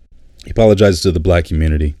 He apologizes to the black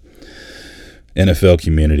community, NFL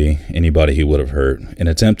community, anybody he would have hurt, in an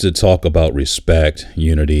attempt to talk about respect,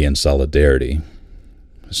 unity, and solidarity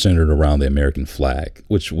centered around the American flag,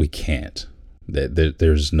 which we can't.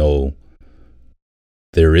 There is no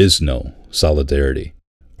solidarity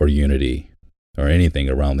or unity or anything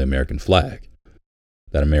around the American flag.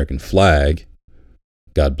 That American flag,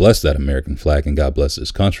 God bless that American flag and God bless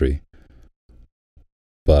this country.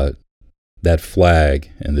 But that flag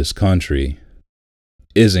in this country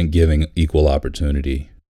isn't giving equal opportunity,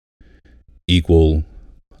 equality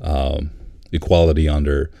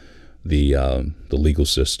under the legal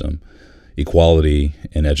system, equality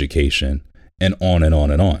in education, and on and on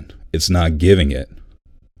and on. It's not giving it.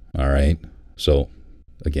 All right. So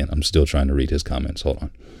again, I'm still trying to read his comments. Hold on.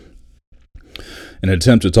 In an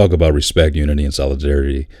attempt to talk about respect, unity, and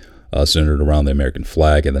solidarity centered around the American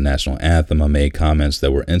flag and the national anthem, I made comments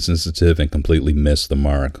that were insensitive and completely missed the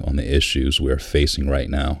mark on the issues we are facing right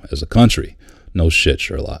now as a country. No shit,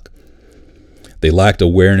 Sherlock. They lacked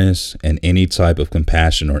awareness and any type of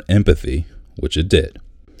compassion or empathy, which it did.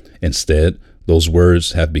 Instead, those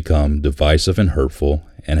words have become divisive and hurtful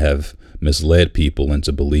and have misled people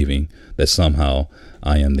into believing that somehow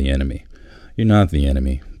I am the enemy. You're not the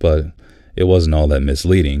enemy, but it wasn't all that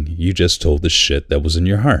misleading. You just told the shit that was in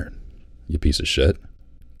your heart. You piece of shit.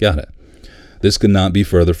 Got it. This could not be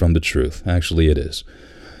further from the truth. Actually, it is.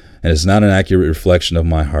 And it's not an accurate reflection of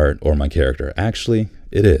my heart or my character. Actually,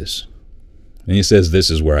 it is. And he says, this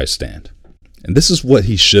is where I stand. And this is what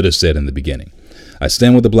he should have said in the beginning. I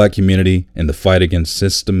stand with the black community in the fight against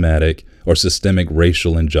systemic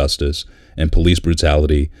racial injustice and police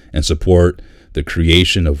brutality and support the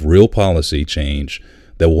creation of real policy change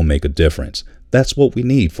that will make a difference. That's what we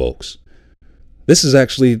need, folks. This is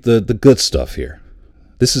actually the good stuff here.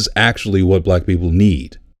 This is actually what black people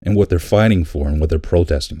need and what they're fighting for and what they're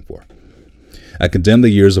protesting for. I condemn the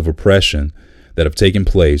years of oppression that have taken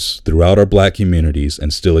place throughout our black communities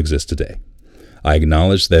and still exist today. I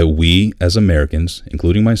acknowledge that we as Americans,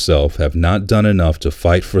 including myself, have not done enough to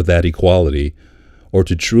fight for that equality or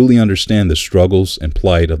to truly understand the struggles and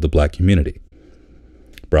plight of the black community.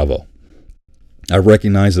 Bravo. I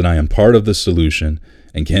recognize that I am part of the solution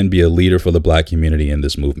and can be a leader for the black community in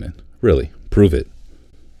this movement. Really, prove it.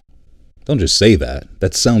 Don't just say that.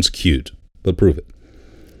 That sounds cute, but prove it.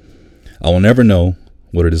 I will never know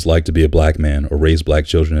what it is like to be a black man or raise black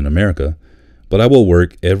children in America, but I will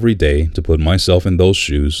work every day to put myself in those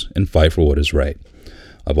shoes and fight for what is right.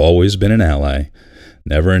 I've always been an ally,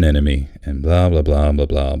 never an enemy, and blah, blah, blah, blah,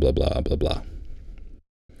 blah, blah, blah, blah, blah.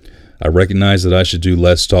 I recognize that I should do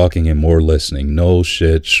less talking and more listening. No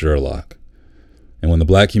shit, Sherlock. And when the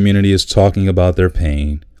black community is talking about their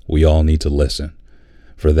pain, we all need to listen.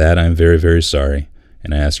 For that, I'm very, very sorry,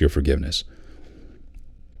 and I ask your forgiveness.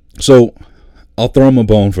 So, I'll throw him a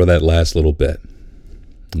bone for that last little bit.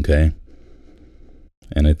 Okay?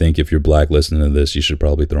 And I think if you're black listening to this, you should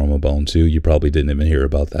probably throw him a bone too. You probably didn't even hear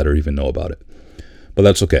about that or even know about it. But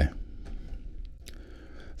that's okay.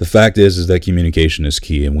 The fact is that communication is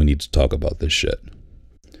key and we need to talk about this shit.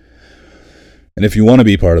 And if you want to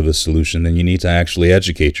be part of the solution, then you need to actually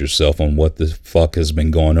educate yourself on what the fuck has been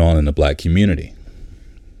going on in the black community.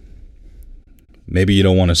 Maybe you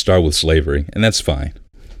don't want to start with slavery, and that's fine.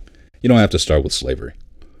 You don't have to start with slavery.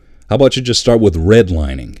 How about you just start with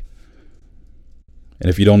redlining? And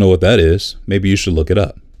if you don't know what that is, maybe you should look it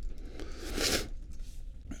up.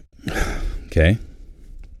 Okay?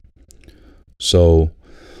 So,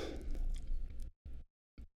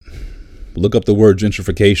 look up the word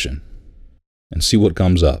gentrification and see what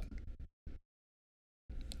comes up.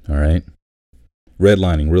 All right?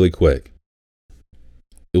 Redlining, really quick.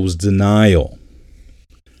 It was denial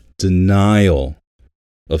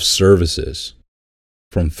of services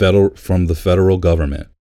from the federal government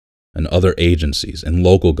and other agencies and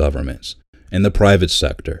local governments and the private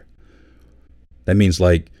sector. That means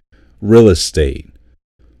like real estate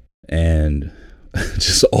and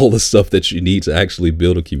just all the stuff that you need to actually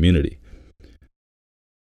build a community.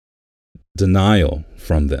 Denial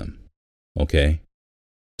from them, okay,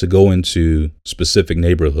 to go into specific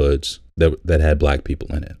neighborhoods that had black people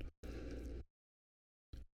in it.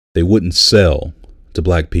 They wouldn't sell to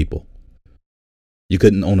black people. You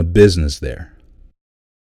couldn't own a business there,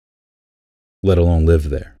 let alone live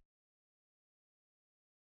there.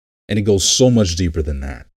 And it goes so much deeper than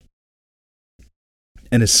that.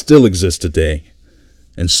 And it still exists today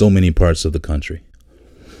in so many parts of the country.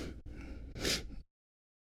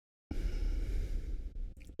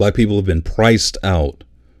 Black people have been priced out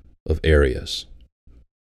of areas,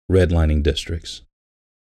 redlining districts.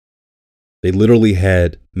 They literally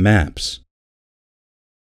had maps,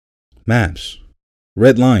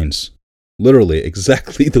 red lines, literally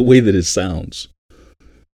exactly the way that it sounds.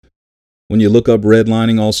 When you look up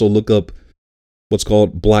redlining, also look up what's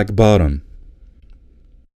called black bottom.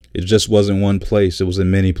 It just wasn't one place, it was in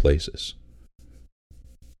many places.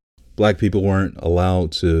 Black people weren't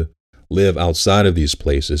allowed to live outside of these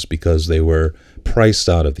places because they were priced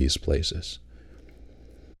out of these places.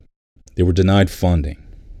 They were denied funding.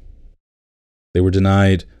 They were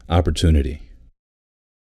denied opportunity.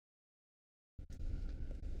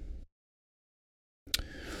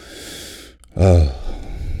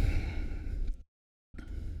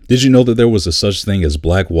 Did you know that there was a such thing as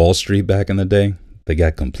Black Wall Street back in the day? They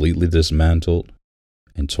got completely dismantled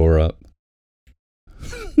and tore up.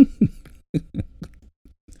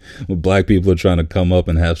 When black people are trying to come up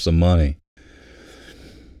and have some money,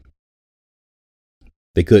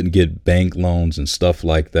 they couldn't get bank loans and stuff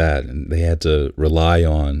like that, and they had to rely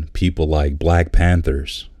on people like Black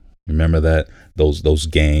Panthers. Remember that? Those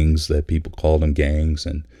gangs that people called them gangs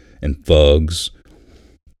and thugs.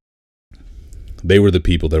 They were the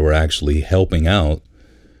people that were actually helping out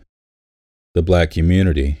the black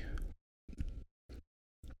community,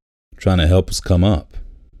 trying to help us come up.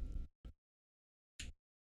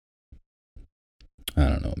 I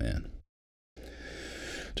don't know, man.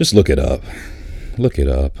 Just look it up. Look it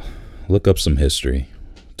up. Look up some history.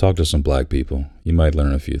 Talk to some black people. You might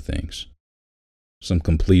learn a few things. Some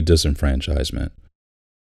complete disenfranchisement.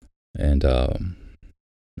 And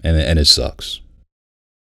it sucks.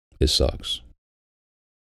 It sucks.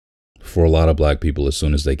 For a lot of black people, as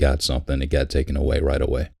soon as they got something, it got taken away right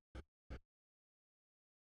away.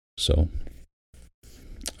 So,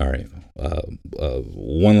 all right.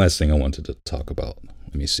 One last thing I wanted to talk about.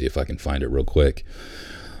 Let me see if I can find it real quick.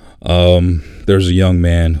 There's a young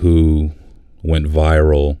man who went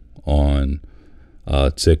viral on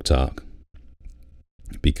TikTok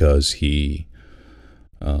because he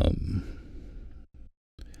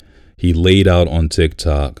laid out on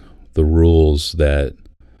TikTok the rules that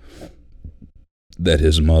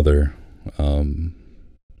his mother, the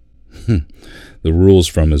rules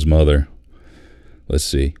from his mother. Let's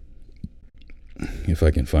see if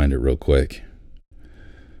I can find it real quick.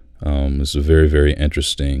 It's a very, very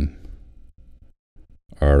interesting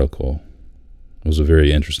article. It was a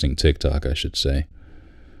very interesting TikTok, I should say.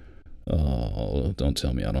 Oh, don't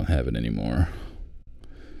tell me I don't have it anymore.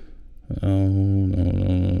 Oh,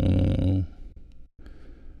 no.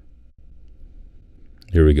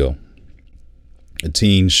 Here we go. A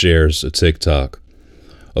teen shares a TikTok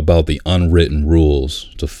about the unwritten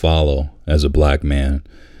rules to follow as a black man,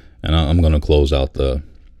 and I'm going to close out the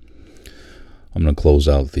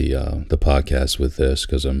podcast with this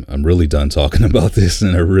because I'm really done talking about this,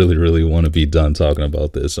 and I really, really want to be done talking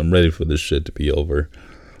about this. I'm ready for this shit to be over.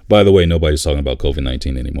 By the way, nobody's talking about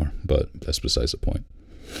COVID-19 anymore, but that's besides the point.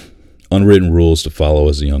 Unwritten rules to follow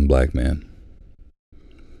as a young black man.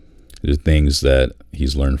 The things that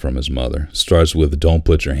he's learned from his mother. Starts with, don't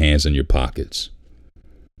put your hands in your pockets.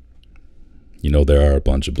 You know, there are a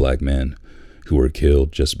bunch of black men who were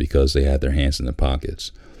killed just because they had their hands in their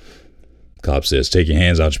pockets. Cop says, take your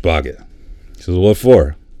hands out your pocket. He says, what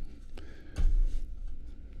for?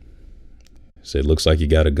 He said, looks like you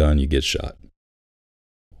got a gun, you get shot.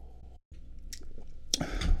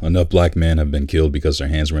 Enough black men have been killed because their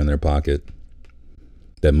hands were in their pocket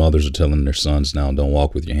that mothers are telling their sons now, don't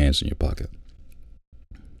walk with your hands in your pocket.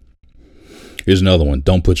 Here's another one.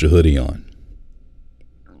 Don't put your hoodie on.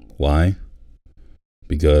 Why?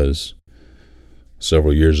 Because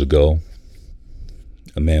several years ago,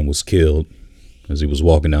 a man was killed as he was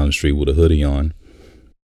walking down the street with a hoodie on.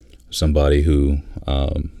 Somebody who,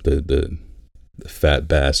 the fat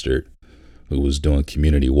bastard who was doing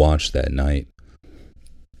community watch that night,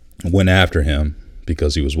 went after him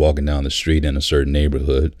because he was walking down the street in a certain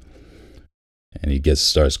neighborhood. And he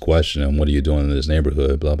starts questioning him, what are you doing in this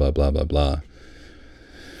neighborhood? Blah, blah, blah, blah, blah.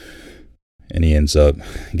 And he ends up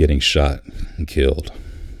getting shot and killed.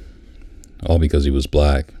 All because he was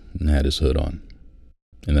black and had his hood on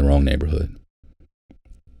in the wrong neighborhood.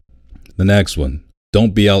 The next one,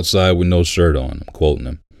 don't be outside with no shirt on. I'm quoting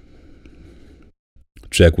him.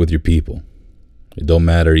 Check with your people. It don't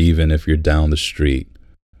matter even if you're down the street.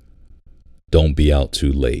 Don't be out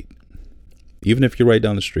too late. Even if you're right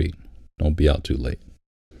down the street, don't be out too late.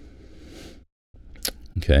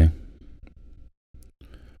 Okay.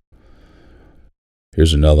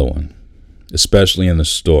 Here's another one. Especially in the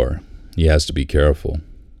store, he has to be careful.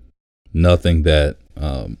 Nothing that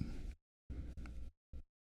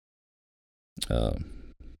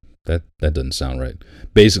that doesn't sound right.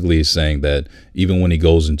 Basically, he's saying that even when he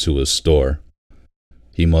goes into a store,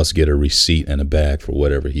 he must get a receipt and a bag for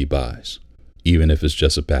whatever he buys, even if it's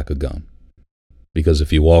just a pack of gum. Because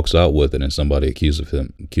if he walks out with it and somebody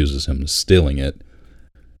accuses him of stealing it,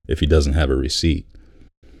 if he doesn't have a receipt,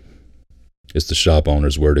 it's the shop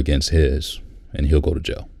owner's word against his, and he'll go to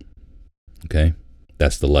jail. Okay?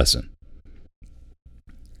 That's the lesson.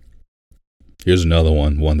 Here's another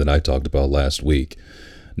one that I talked about last week.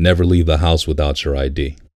 Never leave the house without your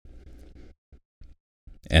ID.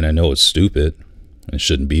 And I know it's stupid. It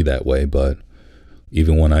shouldn't be that way, but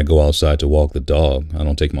even when I go outside to walk the dog, I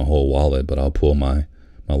don't take my whole wallet, but I'll pull my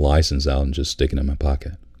license out and just stick it in my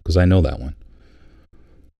pocket. Because I know that one.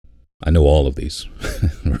 I know all of these.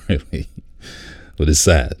 Really. But it's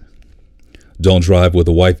sad. Don't drive with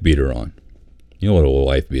a wife beater on. You know what a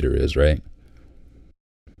wife beater is, right?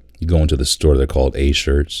 You go into the store, they're called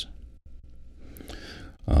A-shirts.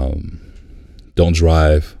 Don't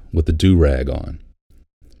drive with the do-rag on.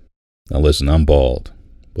 Now listen, I'm bald,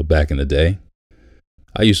 but back in the day,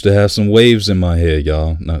 I used to have some waves in my head,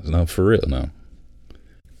 y'all. Not for real, no.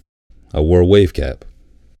 I wore a wave cap,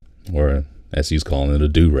 or as he's calling it, a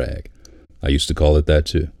do-rag. I used to call it that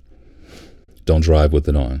too. Don't drive with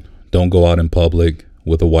it on. Don't go out in public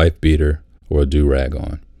with a wife beater or a do-rag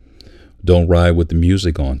on. Don't ride with the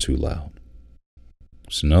music on too loud.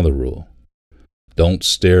 It's another rule. Don't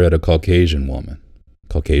stare at a Caucasian woman.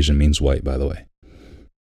 Caucasian means white, by the way.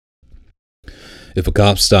 If a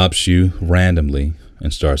cop stops you randomly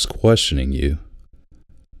and starts questioning you,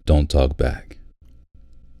 don't talk back.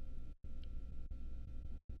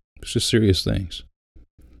 It's just serious things.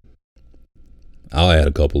 I'll add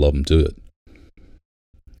a couple of them to it.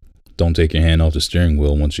 Don't take your hand off the steering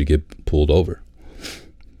wheel once you get pulled over.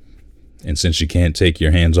 And since you can't take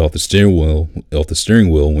your hands off the steering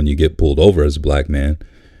wheel when you get pulled over as a black man,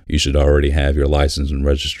 you should already have your license and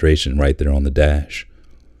registration right there on the dash.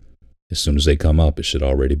 As soon as they come up, it should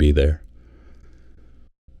already be there.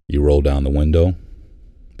 You roll down the window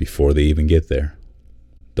before they even get there.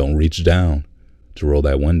 Don't reach down to roll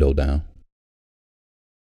that window down,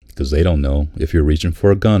 because they don't know if you're reaching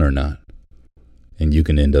for a gun or not, and you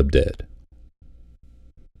can end up dead.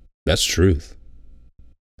 That's truth.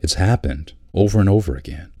 It's happened over and over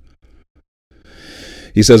again.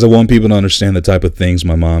 He says, I want people to understand the type of things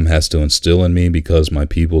my mom has to instill in me because my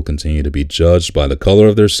people continue to be judged by the color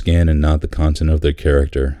of their skin and not the content of their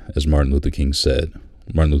character, as Martin Luther King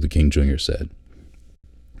Jr. said.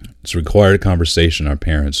 It's a required conversation our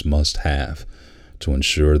parents must have to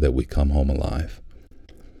ensure that we come home alive.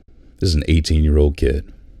 This is an 18-year-old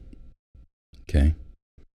kid. Okay?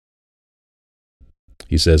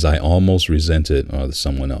 He says, I almost resented,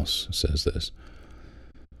 someone else says this.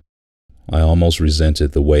 I almost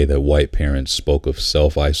resented the way that white parents spoke of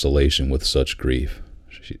self-isolation with such grief.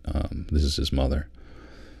 This is his mother,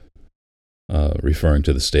 referring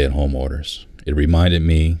to the stay-at-home orders. It reminded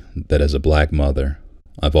me that as a black mother,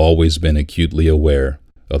 I've always been acutely aware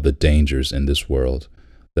of the dangers in this world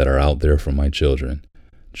that are out there for my children,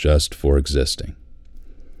 just for existing.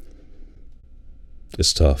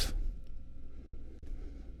 It's tough.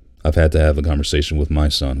 I've had to have a conversation with my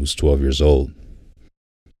son, who's 12 years old.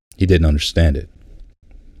 He didn't understand it.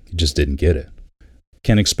 He just didn't get it.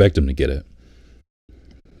 Can't expect him to get it.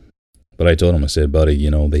 But I told him, I said, buddy,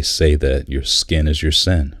 they say that your skin is your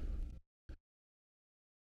sin.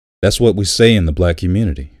 That's what we say in the black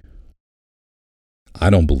community.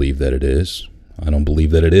 I don't believe that it is. I don't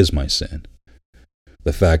believe that it is my sin.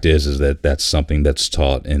 The fact is that that's something that's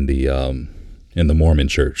taught in the Mormon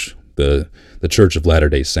church, the Church of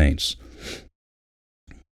Latter-day Saints.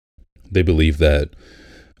 They believe that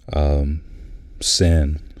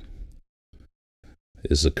sin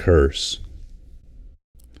is a curse,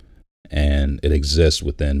 and it exists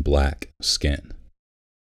within black skin.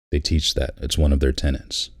 They teach that. It's one of their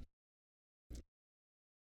tenets.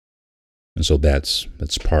 And so that's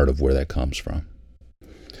part of where that comes from.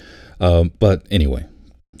 But anyway,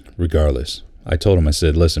 regardless, I told him, I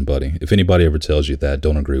said, listen, buddy, if anybody ever tells you that,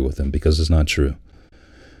 don't agree with them because it's not true.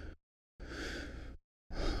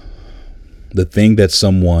 The thing that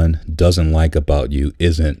someone doesn't like about you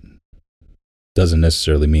doesn't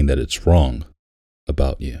necessarily mean that it's wrong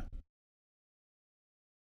about you.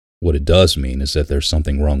 What it does mean is that there's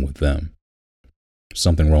something wrong with them.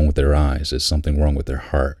 Something wrong with their eyes. There's something wrong with their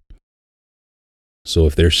heart. So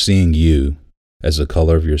if they're seeing you as the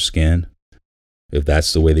color of your skin, if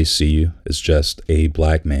that's the way they see you, as just a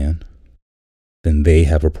black man, then they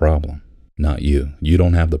have a problem, not you. You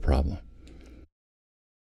don't have the problem.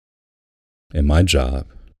 And my job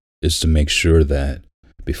is to make sure that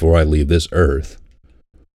before I leave this earth,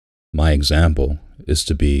 my example is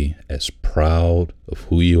to be as proud of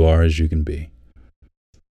who you are as you can be.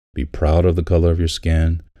 Be proud of the color of your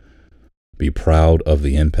skin. Be proud of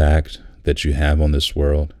the impact that you have on this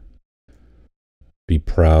world. Be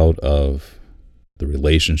proud of the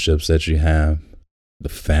relationships that you have, the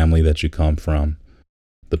family that you come from,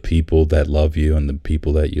 the people that love you and the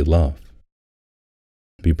people that you love.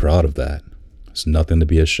 Be proud of that. It's nothing to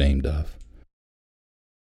be ashamed of.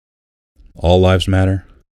 All lives matter.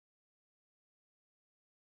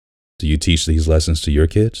 Do you teach these lessons to your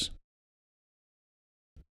kids?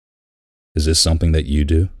 Is this something that you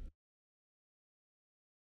do?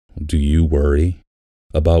 Do you worry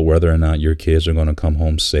about whether or not your kids are going to come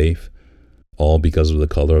home safe, all because of the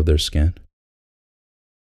color of their skin?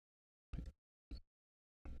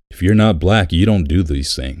 If you're not black, you don't do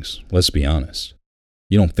these things. Let's be honest.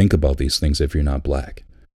 You don't think about these things if you're not black.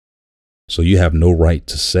 So you have no right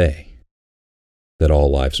to say that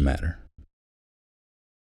all lives matter.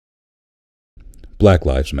 Black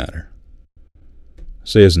lives matter.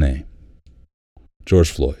 Say his name.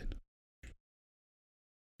 George Floyd.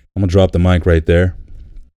 I'm going to drop the mic right there.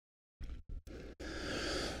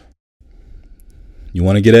 You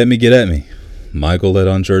want to get at me? Get at me.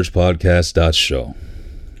 Michael@unchurchedpodcast.show.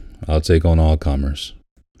 I'll take on all comers.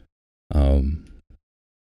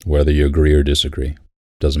 Whether you agree or disagree.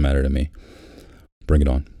 Doesn't matter to me. Bring it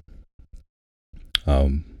on.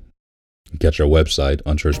 Catch our website,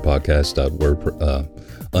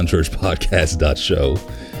 unchurchedpodcast.show.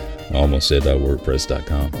 I almost said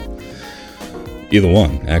 .wordpress.com. Either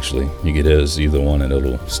one, actually. You get it as either one and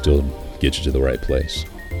it'll still get you to the right place.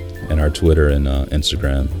 And our Twitter and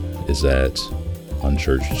Instagram is at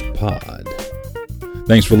unchurchedpod.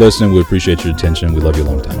 Thanks for listening. We appreciate your attention. We love you a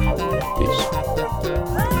long time.